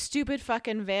like stupid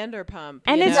fucking Vanderpump.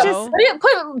 And it's just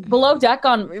put Below Deck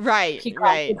on Peacock.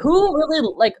 Right. Who really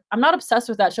like? I'm not obsessed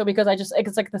with that show because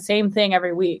it's like the same thing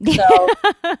every week. So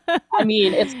I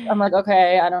mean, I'm like,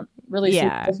 okay, I don't really see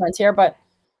the difference here, but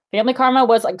Family Karma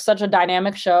was like such a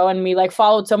dynamic show, and we like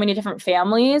followed so many different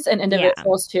families and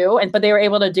individuals too, but they were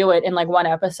able to do it in like one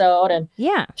episode and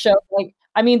show like,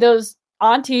 I mean, those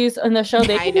aunties in the show,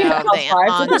 they can be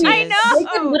housewives. I know. They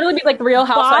can literally be like the real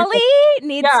housewives. Bali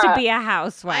needs to be a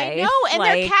housewife. I know, and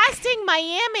they're casting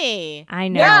Miami. I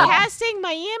know. They're casting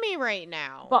Miami right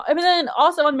now. Well, I mean, then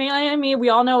also in Miami, we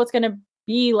all know it's going to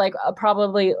be like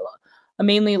probably a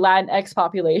mainly Latinx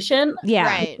population.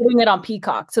 Putting it on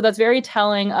Peacock. So that's very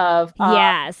telling of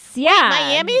Miami's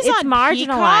it's on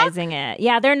marginalizing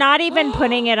Peacock? They're not even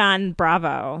putting it on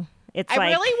Bravo. I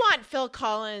really want Phil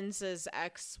Collins'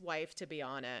 ex-wife to be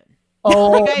on it.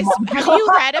 Oh, you guys, have you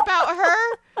read about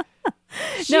her?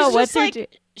 What's her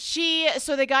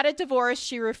so they got a divorce.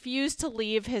 She refused to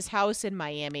leave his house in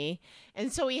Miami,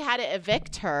 and so he had to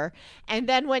evict her. And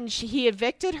then when he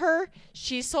evicted her,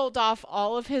 she sold off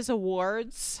all of his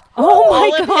awards,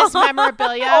 all of his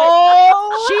memorabilia.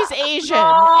 She's Asian,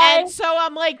 and so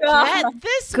I'm like,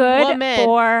 this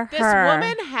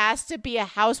woman has to be a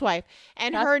housewife.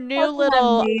 And her new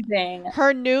little,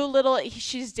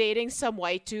 she's dating some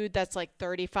white dude that's like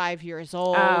 35 years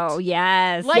old. Oh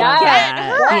yes, like get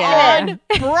her on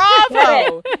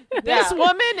Bravo. This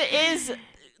woman is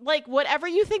like, whatever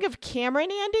you think of Cameron,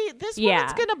 Andy, this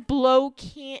woman's gonna blow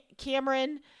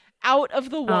Cameron out of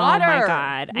the water. Oh my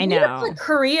God, I know. Like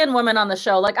Korean women on the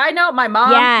show. Like I know my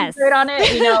mom is great on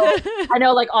it. You know, I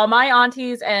know like all my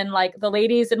aunties and like the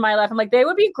ladies in my life. I'm like, they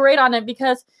would be great on it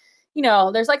because, you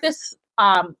know, there's like this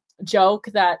joke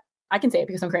that I can say it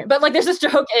because I'm Korean, but like there's this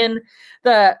joke in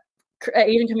the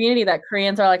Asian community that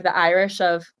Koreans are like the Irish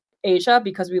of Asia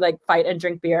because we like fight and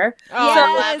drink beer. Oh, so,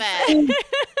 I love it.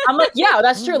 I'm like, yeah,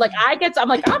 that's true. Like I'm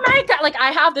like, oh my God, like I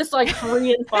have this like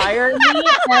Korean fire in me,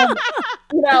 and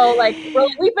you know, like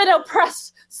we've been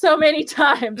oppressed so many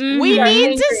times. We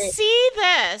need to see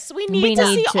this. We need to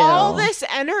see all this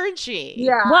energy.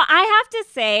 Yeah. Well, I have to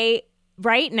say,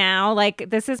 right now, like,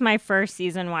 this is my first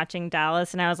season watching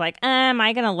Dallas, and I was like, am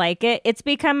I gonna like it? It's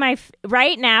become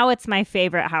right now it's my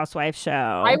favorite housewife show.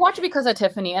 I watch it because of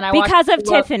Tiffany, and because of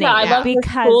Tiffany. I love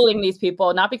her schooling these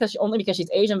people, not because she's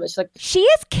Asian, but she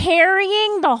is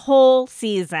carrying the whole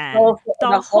season.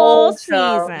 The whole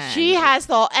season. She has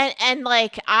and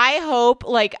like, I hope,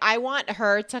 like, I want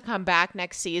her to come back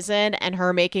next season and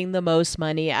her making the most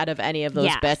money out of any of those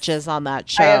bitches on that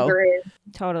show. I agree.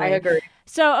 Totally. I agree.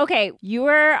 So, okay, you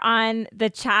were on the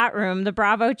chat room, the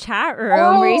Bravo chat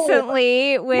room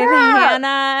recently with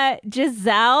Hannah,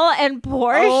 Giselle, and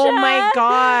Portia. Oh my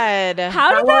God.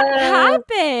 How did that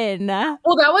happen?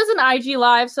 Well, that was an IG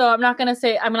live, so I'm not going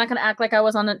to act like I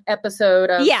was on an episode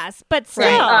of. Yes, but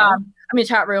still.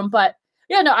 Chat room. But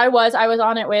yeah, no, I was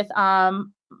on it with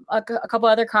a couple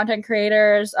other content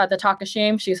creators. The Talk of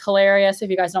Shame, she's hilarious if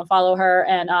you guys don't follow her.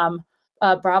 And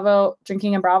Bravo,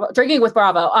 Drinking with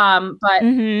Bravo. But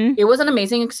it was an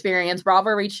amazing experience.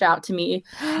 Bravo reached out to me.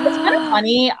 It's kind of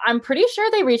funny. I'm pretty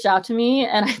sure they reached out to me,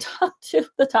 and I talked to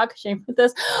the Talk of Shame with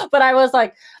this, but I was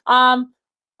like,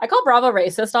 I call Bravo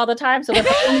racist all the time. So I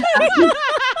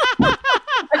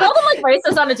call them like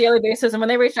racist on a daily basis. And when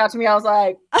they reached out to me, I was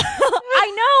like, I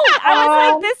know. I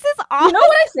was like, this is awesome. You know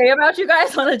what I say about you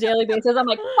guys on a daily basis? I'm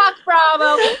like, fuck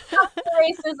Bravo, fuck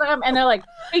racism. And they're like,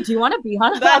 hey, do you want to be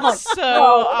on it? That's like,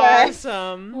 so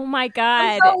awesome. Oh my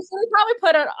God. So we probably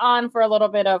put it on for a little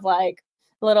bit of like,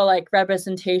 little like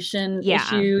representation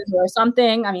issues or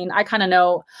something. I mean, I kind of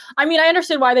know. I mean, I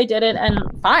understood why they did it, and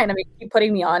fine. I mean, keep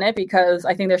putting me on it because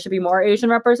I think there should be more Asian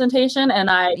representation.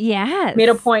 And I made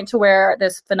a point to wear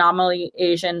this phenomenally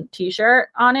Asian t-shirt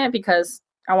on it because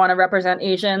I want to represent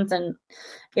Asians, and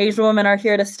Asian women are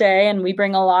here to stay, and we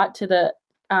bring a lot to the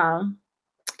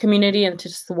community and to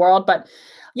just the world. But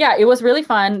yeah, it was really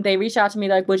fun. They reached out to me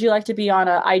like, would you like to be on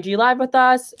a IG live with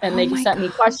us? And they sent me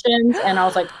questions, and I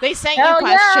was like, they sent you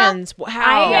questions. Yeah.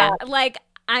 How?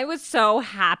 I was so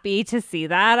happy to see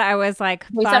that. I was like,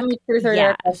 they sent me 2 or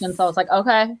 3 questions. So I was like,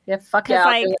 okay, fuck yeah.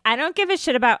 Like, I don't give a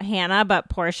shit about Hannah, but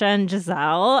Portia and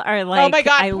Giselle are like, oh my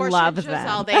God, I Portia love and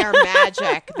Giselle, them. They are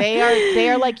magic. They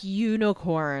are like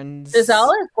unicorns.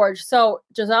 Giselle is gorgeous. So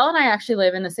Giselle and I actually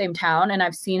live in the same town, and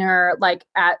I've seen her like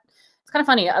it's kind of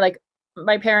funny. Like,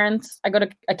 my parents, I go to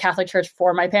a Catholic church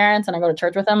for my parents, and I go to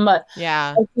church with them, but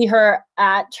I see her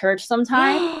at church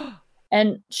sometimes,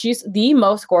 and she's the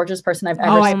most gorgeous person I've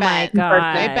ever seen. Oh my God.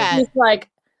 I bet. She's like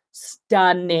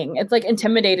stunning. It's like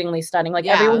intimidatingly stunning. Like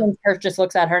everyone in church just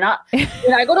looks at her.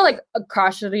 I go to like a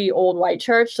crotchety old white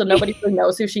church, so nobody really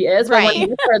knows who she is. But when you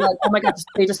look at her, like, oh my God,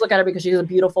 they just look at her because she's a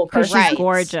beautiful person. She's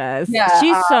gorgeous. Yeah,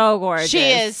 she's so gorgeous.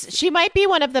 She is. She might be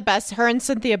one of the best. Her and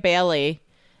Cynthia Bailey.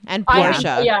 And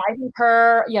Portia.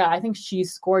 I think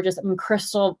she's gorgeous. I mean,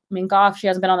 Crystal Minkoff, she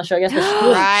hasn't been on the show yet,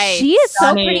 but she is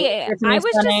stunning. So pretty. I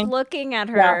was just looking at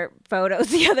her photos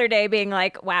the other day, being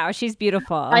like, wow, she's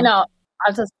beautiful. I know.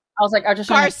 I was like,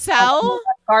 Garcelle?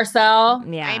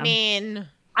 Garcelle. Yeah. I mean,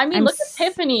 look at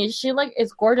Tiffany. She like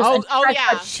is gorgeous.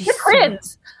 She's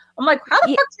twins. I'm like, how the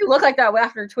fuck do you look like that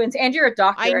after twins? And you're a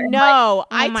doctor. I know.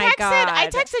 And I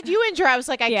texted you, Andrew. I was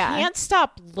like, I can't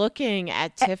stop looking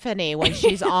at Tiffany when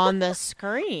she's on the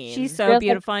screen. She's so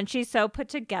beautiful, and she's so put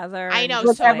together. I know,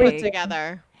 so put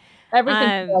together.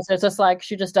 Everything she does, it's just like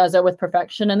she just does it with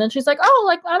perfection, and then she's like, oh,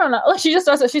 like I don't know, like she just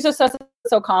does it. She just does it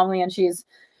so calmly, and she's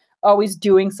always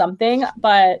doing something.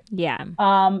 But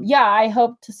I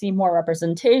hope to see more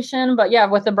representation. But yeah,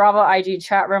 with the Bravo IG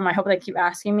chat room, I hope they keep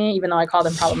asking me, even though I call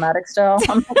them problematic still.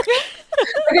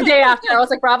 Like a day after, I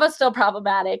was like, Bravo's still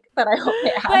problematic, but I hope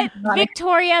they have. But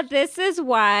Victoria, this is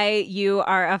why you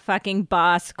are a fucking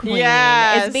boss queen.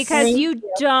 Yes. It's because you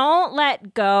don't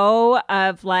let go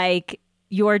of like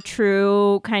your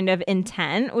true kind of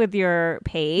intent with your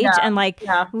page. And like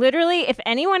literally, if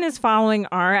anyone is following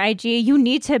our IG, you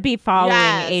need to be following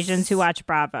Asians Who Watch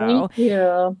Bravo. Thank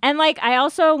you. And like, I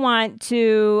also want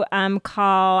to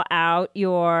call out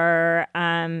your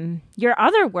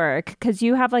other work, because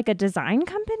you have like a design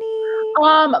company.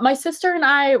 My sister and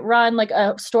I run like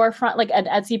a storefront, like an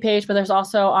Etsy page, but there's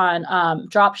also on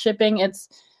drop shipping.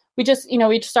 We just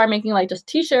started making like just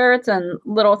t-shirts and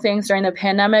little things during the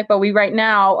pandemic, but we right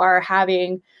now are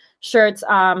having shirts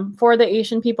for the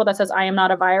Asian people that says I am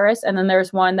not a virus, and then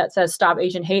there's one that says Stop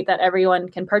Asian Hate that everyone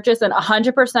can purchase, and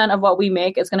 100% of what we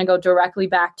make is going to go directly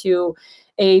back to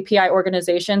AAPI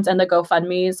organizations and the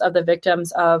GoFundMes of the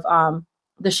victims of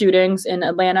the shootings in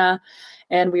Atlanta.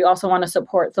 And we also want to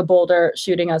support the Boulder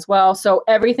shooting as well. So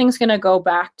everything's going to go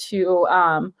back to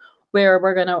where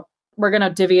we're going to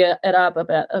divvy it up a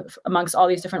bit amongst all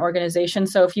these different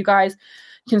organizations. So if you guys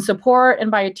can support and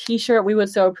buy a t-shirt, we would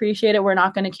so appreciate it. We're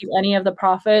not going to keep any of the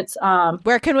profits.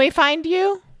 Where can we find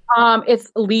you?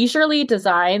 It's Leisurely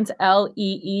Designs,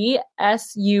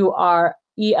 LEESURELY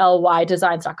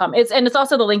designs.com. It's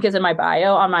also, the link is in my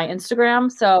bio on my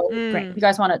Instagram. So if you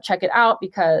guys want to check it out,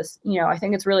 because, I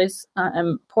think it's really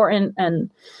important and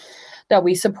that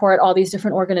we support all these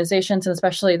different organizations, and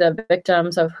especially the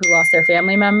victims of who lost their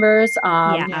family members.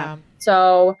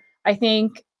 So I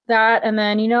think that, and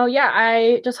then,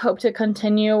 I just hope to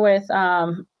continue with,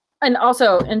 and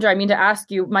also, Indra, I mean to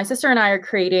ask you, my sister and I are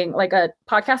creating like a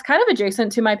podcast kind of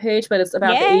adjacent to my page, but it's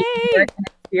about the Asian American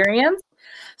experience.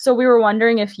 So we were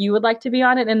wondering if you would like to be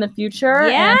on it in the future.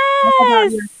 Yes. And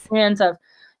about your experience of,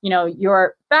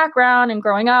 your background and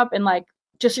growing up and like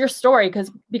just your story.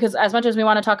 Because as much as we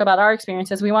want to talk about our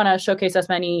experiences, we want to showcase as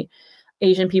many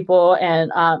Asian people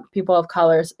and people of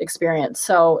color's experience.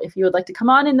 So if you would like to come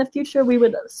on in the future, we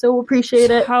would so appreciate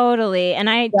it. Totally. And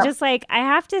I just I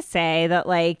have to say that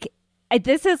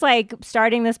this is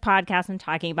starting this podcast and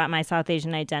talking about my South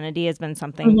Asian identity has been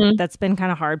something that's been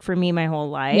kind of hard for me my whole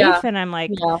life. Yeah. And I'm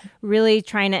really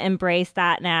trying to embrace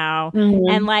that now.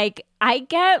 And I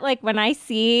get when I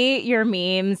see your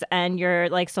memes and your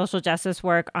social justice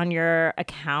work on your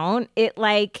account, it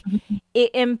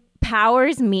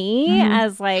empowers me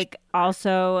as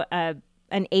also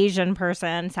an Asian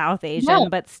person, South Asian,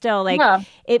 but still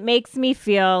it makes me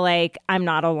feel like I'm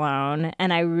not alone.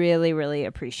 And I really, really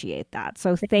appreciate that.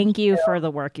 So thank you for the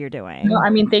work you're doing. No, I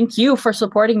mean, thank you for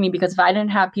supporting me, because if I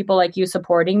didn't have people like you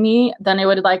supporting me, then it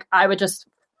would I would just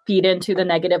feed into the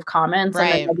negative comments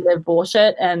and the negative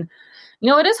bullshit. And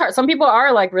it is hard. Some people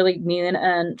are really mean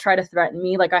and try to threaten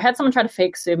me. I had someone try to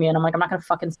fake sue me, and I'm I'm not gonna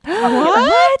fucking.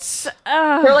 What?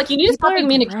 They're like, you need to stop being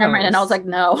mean to Cameron, and I was like,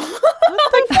 no.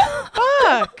 What the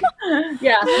fuck?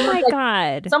 Yeah. Oh my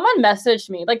God. Someone messaged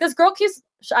me. This girl keeps.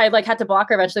 I had to block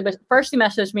her eventually, but first she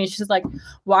messaged me. She's like,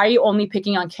 "Why are you only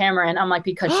picking on Cameron?" I'm like,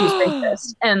 "Because she's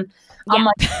racist." And I'm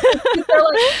like,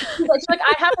 she's like,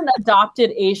 I have an adopted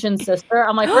Asian sister.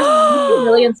 I'm like, first, it's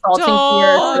really insulting to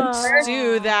your sister. Don't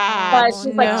do that. But she's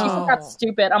she's got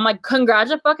stupid. I'm like,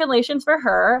 congratulations for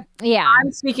her. Yeah.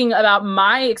 I'm speaking about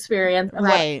my experience and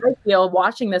what I feel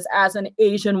watching this as an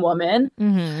Asian woman.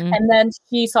 And then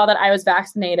she saw that I was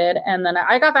vaccinated, and then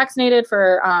I got vaccinated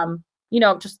for,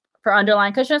 just for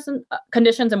underlying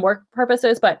conditions and work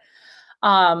purposes. But,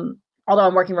 although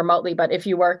I'm working remotely, but if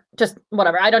you work, just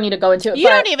whatever. I don't need to go into it. You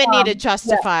don't even need to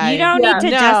justify. You don't need to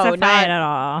justify it at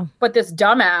all. But this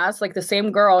dumbass, the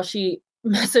same girl, she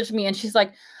messaged me and she's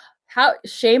like,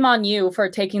 shame on you for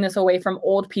taking this away from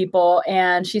old people.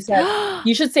 And she said,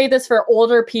 you should save this for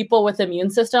older people with immune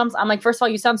systems. I'm like, first of all,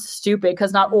 you sound stupid,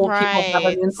 because not old people have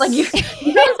immune systems.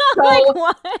 You guys are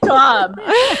so dumb.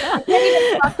 I can't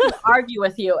even fucking argue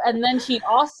with you. And then she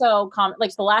also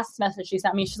the last message she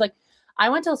sent me, she's like, I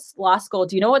went to law school.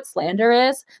 Do you know what slander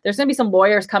is? There's going to be some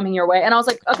lawyers coming your way. And I was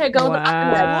like, okay, go the fuck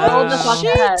ahead. Go the fuck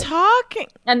ahead. Talking?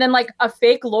 And then a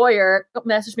fake lawyer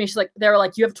messaged me. They were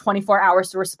like, you have 24 hours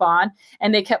to respond.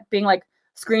 And they kept being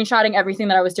screenshotting everything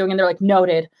that I was doing. And they're like,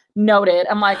 noted.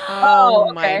 I'm like,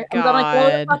 oh, okay. I'm going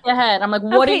go the fuck ahead. I'm like,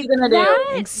 what are you going to do?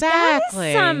 Exactly. That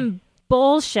is some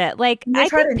bullshit. I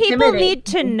think people need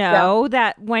to know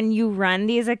that when you run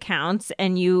these accounts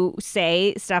and you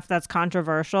say stuff that's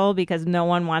controversial because no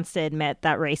one wants to admit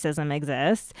that racism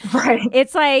exists,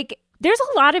 it's there's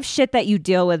a lot of shit that you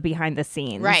deal with behind the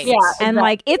scenes. Right. Yeah. And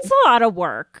it's a lot of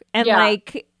work. And and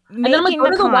then go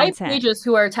to the white pages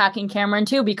who are attacking Cameron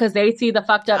too, because they see the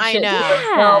fucked up shit.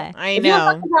 Yeah. So if you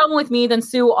have a problem with me, then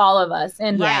sue all of us.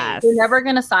 And they're never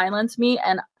gonna silence me.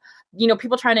 And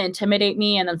people trying to intimidate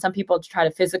me, and then some people try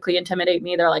to physically intimidate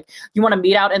me. They're like, you want to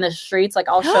meet out in the streets?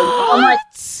 I'll show you. I'm like,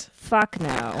 fuck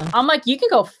no. I'm like, you can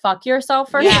go fuck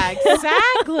yourself first. Yeah,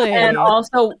 exactly. And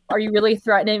also, are you really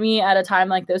threatening me at a time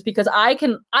like this? Because I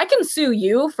can sue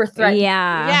you for threatening.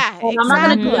 Yeah. Yeah, exactly. I'm not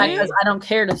gonna do that because I don't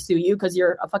care to sue you because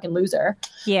you're a fucking loser.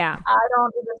 Yeah. I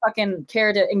don't even fucking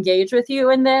care to engage with you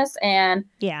in this. And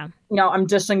I'm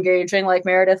disengaging like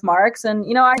Meredith Marks, and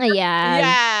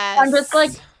I'm just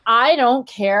like, I don't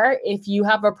care if you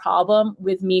have a problem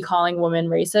with me calling women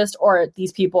racist or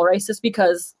these people racist,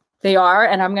 because they are,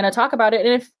 and I'm going to talk about it.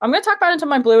 And if I'm going to talk about it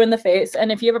until I'm blue in the face,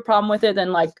 and if you have a problem with it,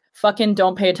 then fucking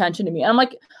don't pay attention to me. And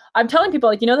I'm telling people,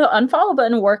 the unfollow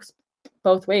button works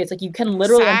both ways. You can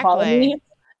literally unfollow me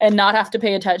and not have to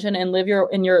pay attention and live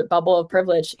in your bubble of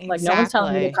privilege. No one's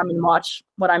telling me to come and watch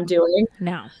what I'm doing.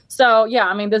 No. So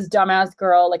this dumbass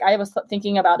girl, I was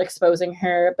thinking about exposing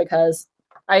her, because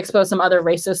I exposed some other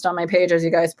racist on my page, as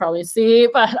you guys probably see.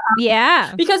 But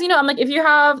because, I'm like, if you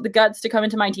have the guts to come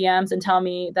into my DMs and tell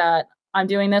me that I'm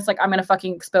doing this, like, I'm going to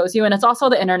fucking expose you. And it's also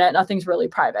the internet. Nothing's really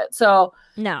private. So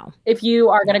no, if you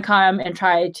are going to come and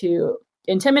try to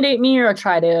intimidate me or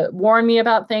try to warn me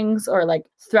about things or like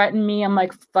threaten me, I'm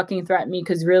like, fucking threaten me,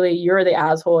 because really you're the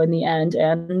asshole in the end.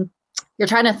 And you're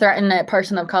trying to threaten a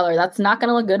person of color. That's not going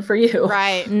to look good for you.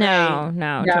 Right. No,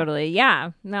 totally.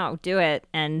 Yeah. No, do it.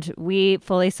 And we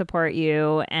fully support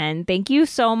you. And thank you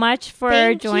so much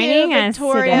for joining us today.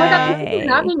 Oh my God, thank you for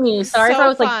having me. Sorry if I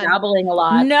was like babbling a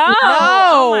lot. No,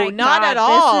 oh not at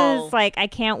all. This is like, I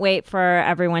can't wait for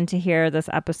everyone to hear this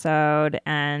episode.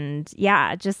 And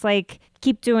yeah, just like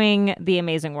keep doing the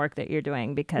amazing work that you're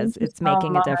doing, because it's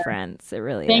making a difference. It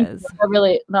really is.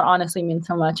 That honestly means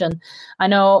so much. And I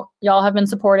know y'all have been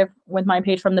supportive with my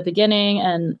page from the beginning,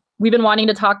 and we've been wanting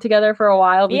to talk together for a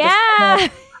while. We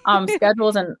just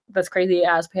schedules and this crazy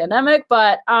ass pandemic.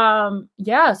 But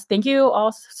yes, thank you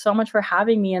all so much for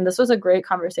having me. And this was a great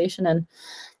conversation, and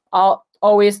I'll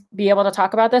always be able to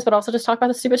talk about this, but also just talk about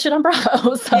the stupid shit on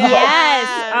Bravo. So.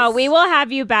 Yes. Oh, we will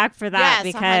have you back for that,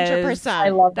 because 100%. I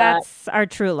love that. That's our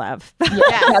true love. Yeah,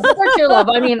 that's our true love.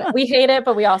 I mean, we hate it,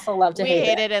 but we also love to hate it. We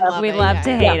hate it and love it. We love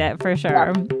to hate it for sure.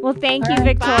 Yeah. Well, thank you,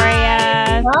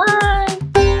 Victoria. Bye.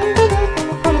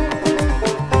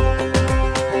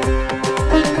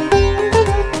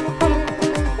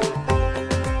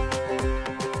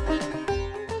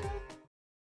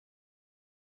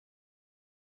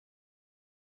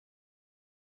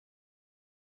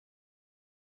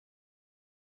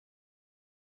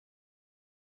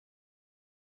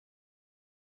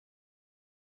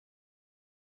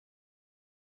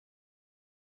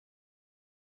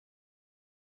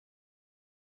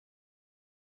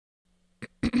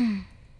 Bye.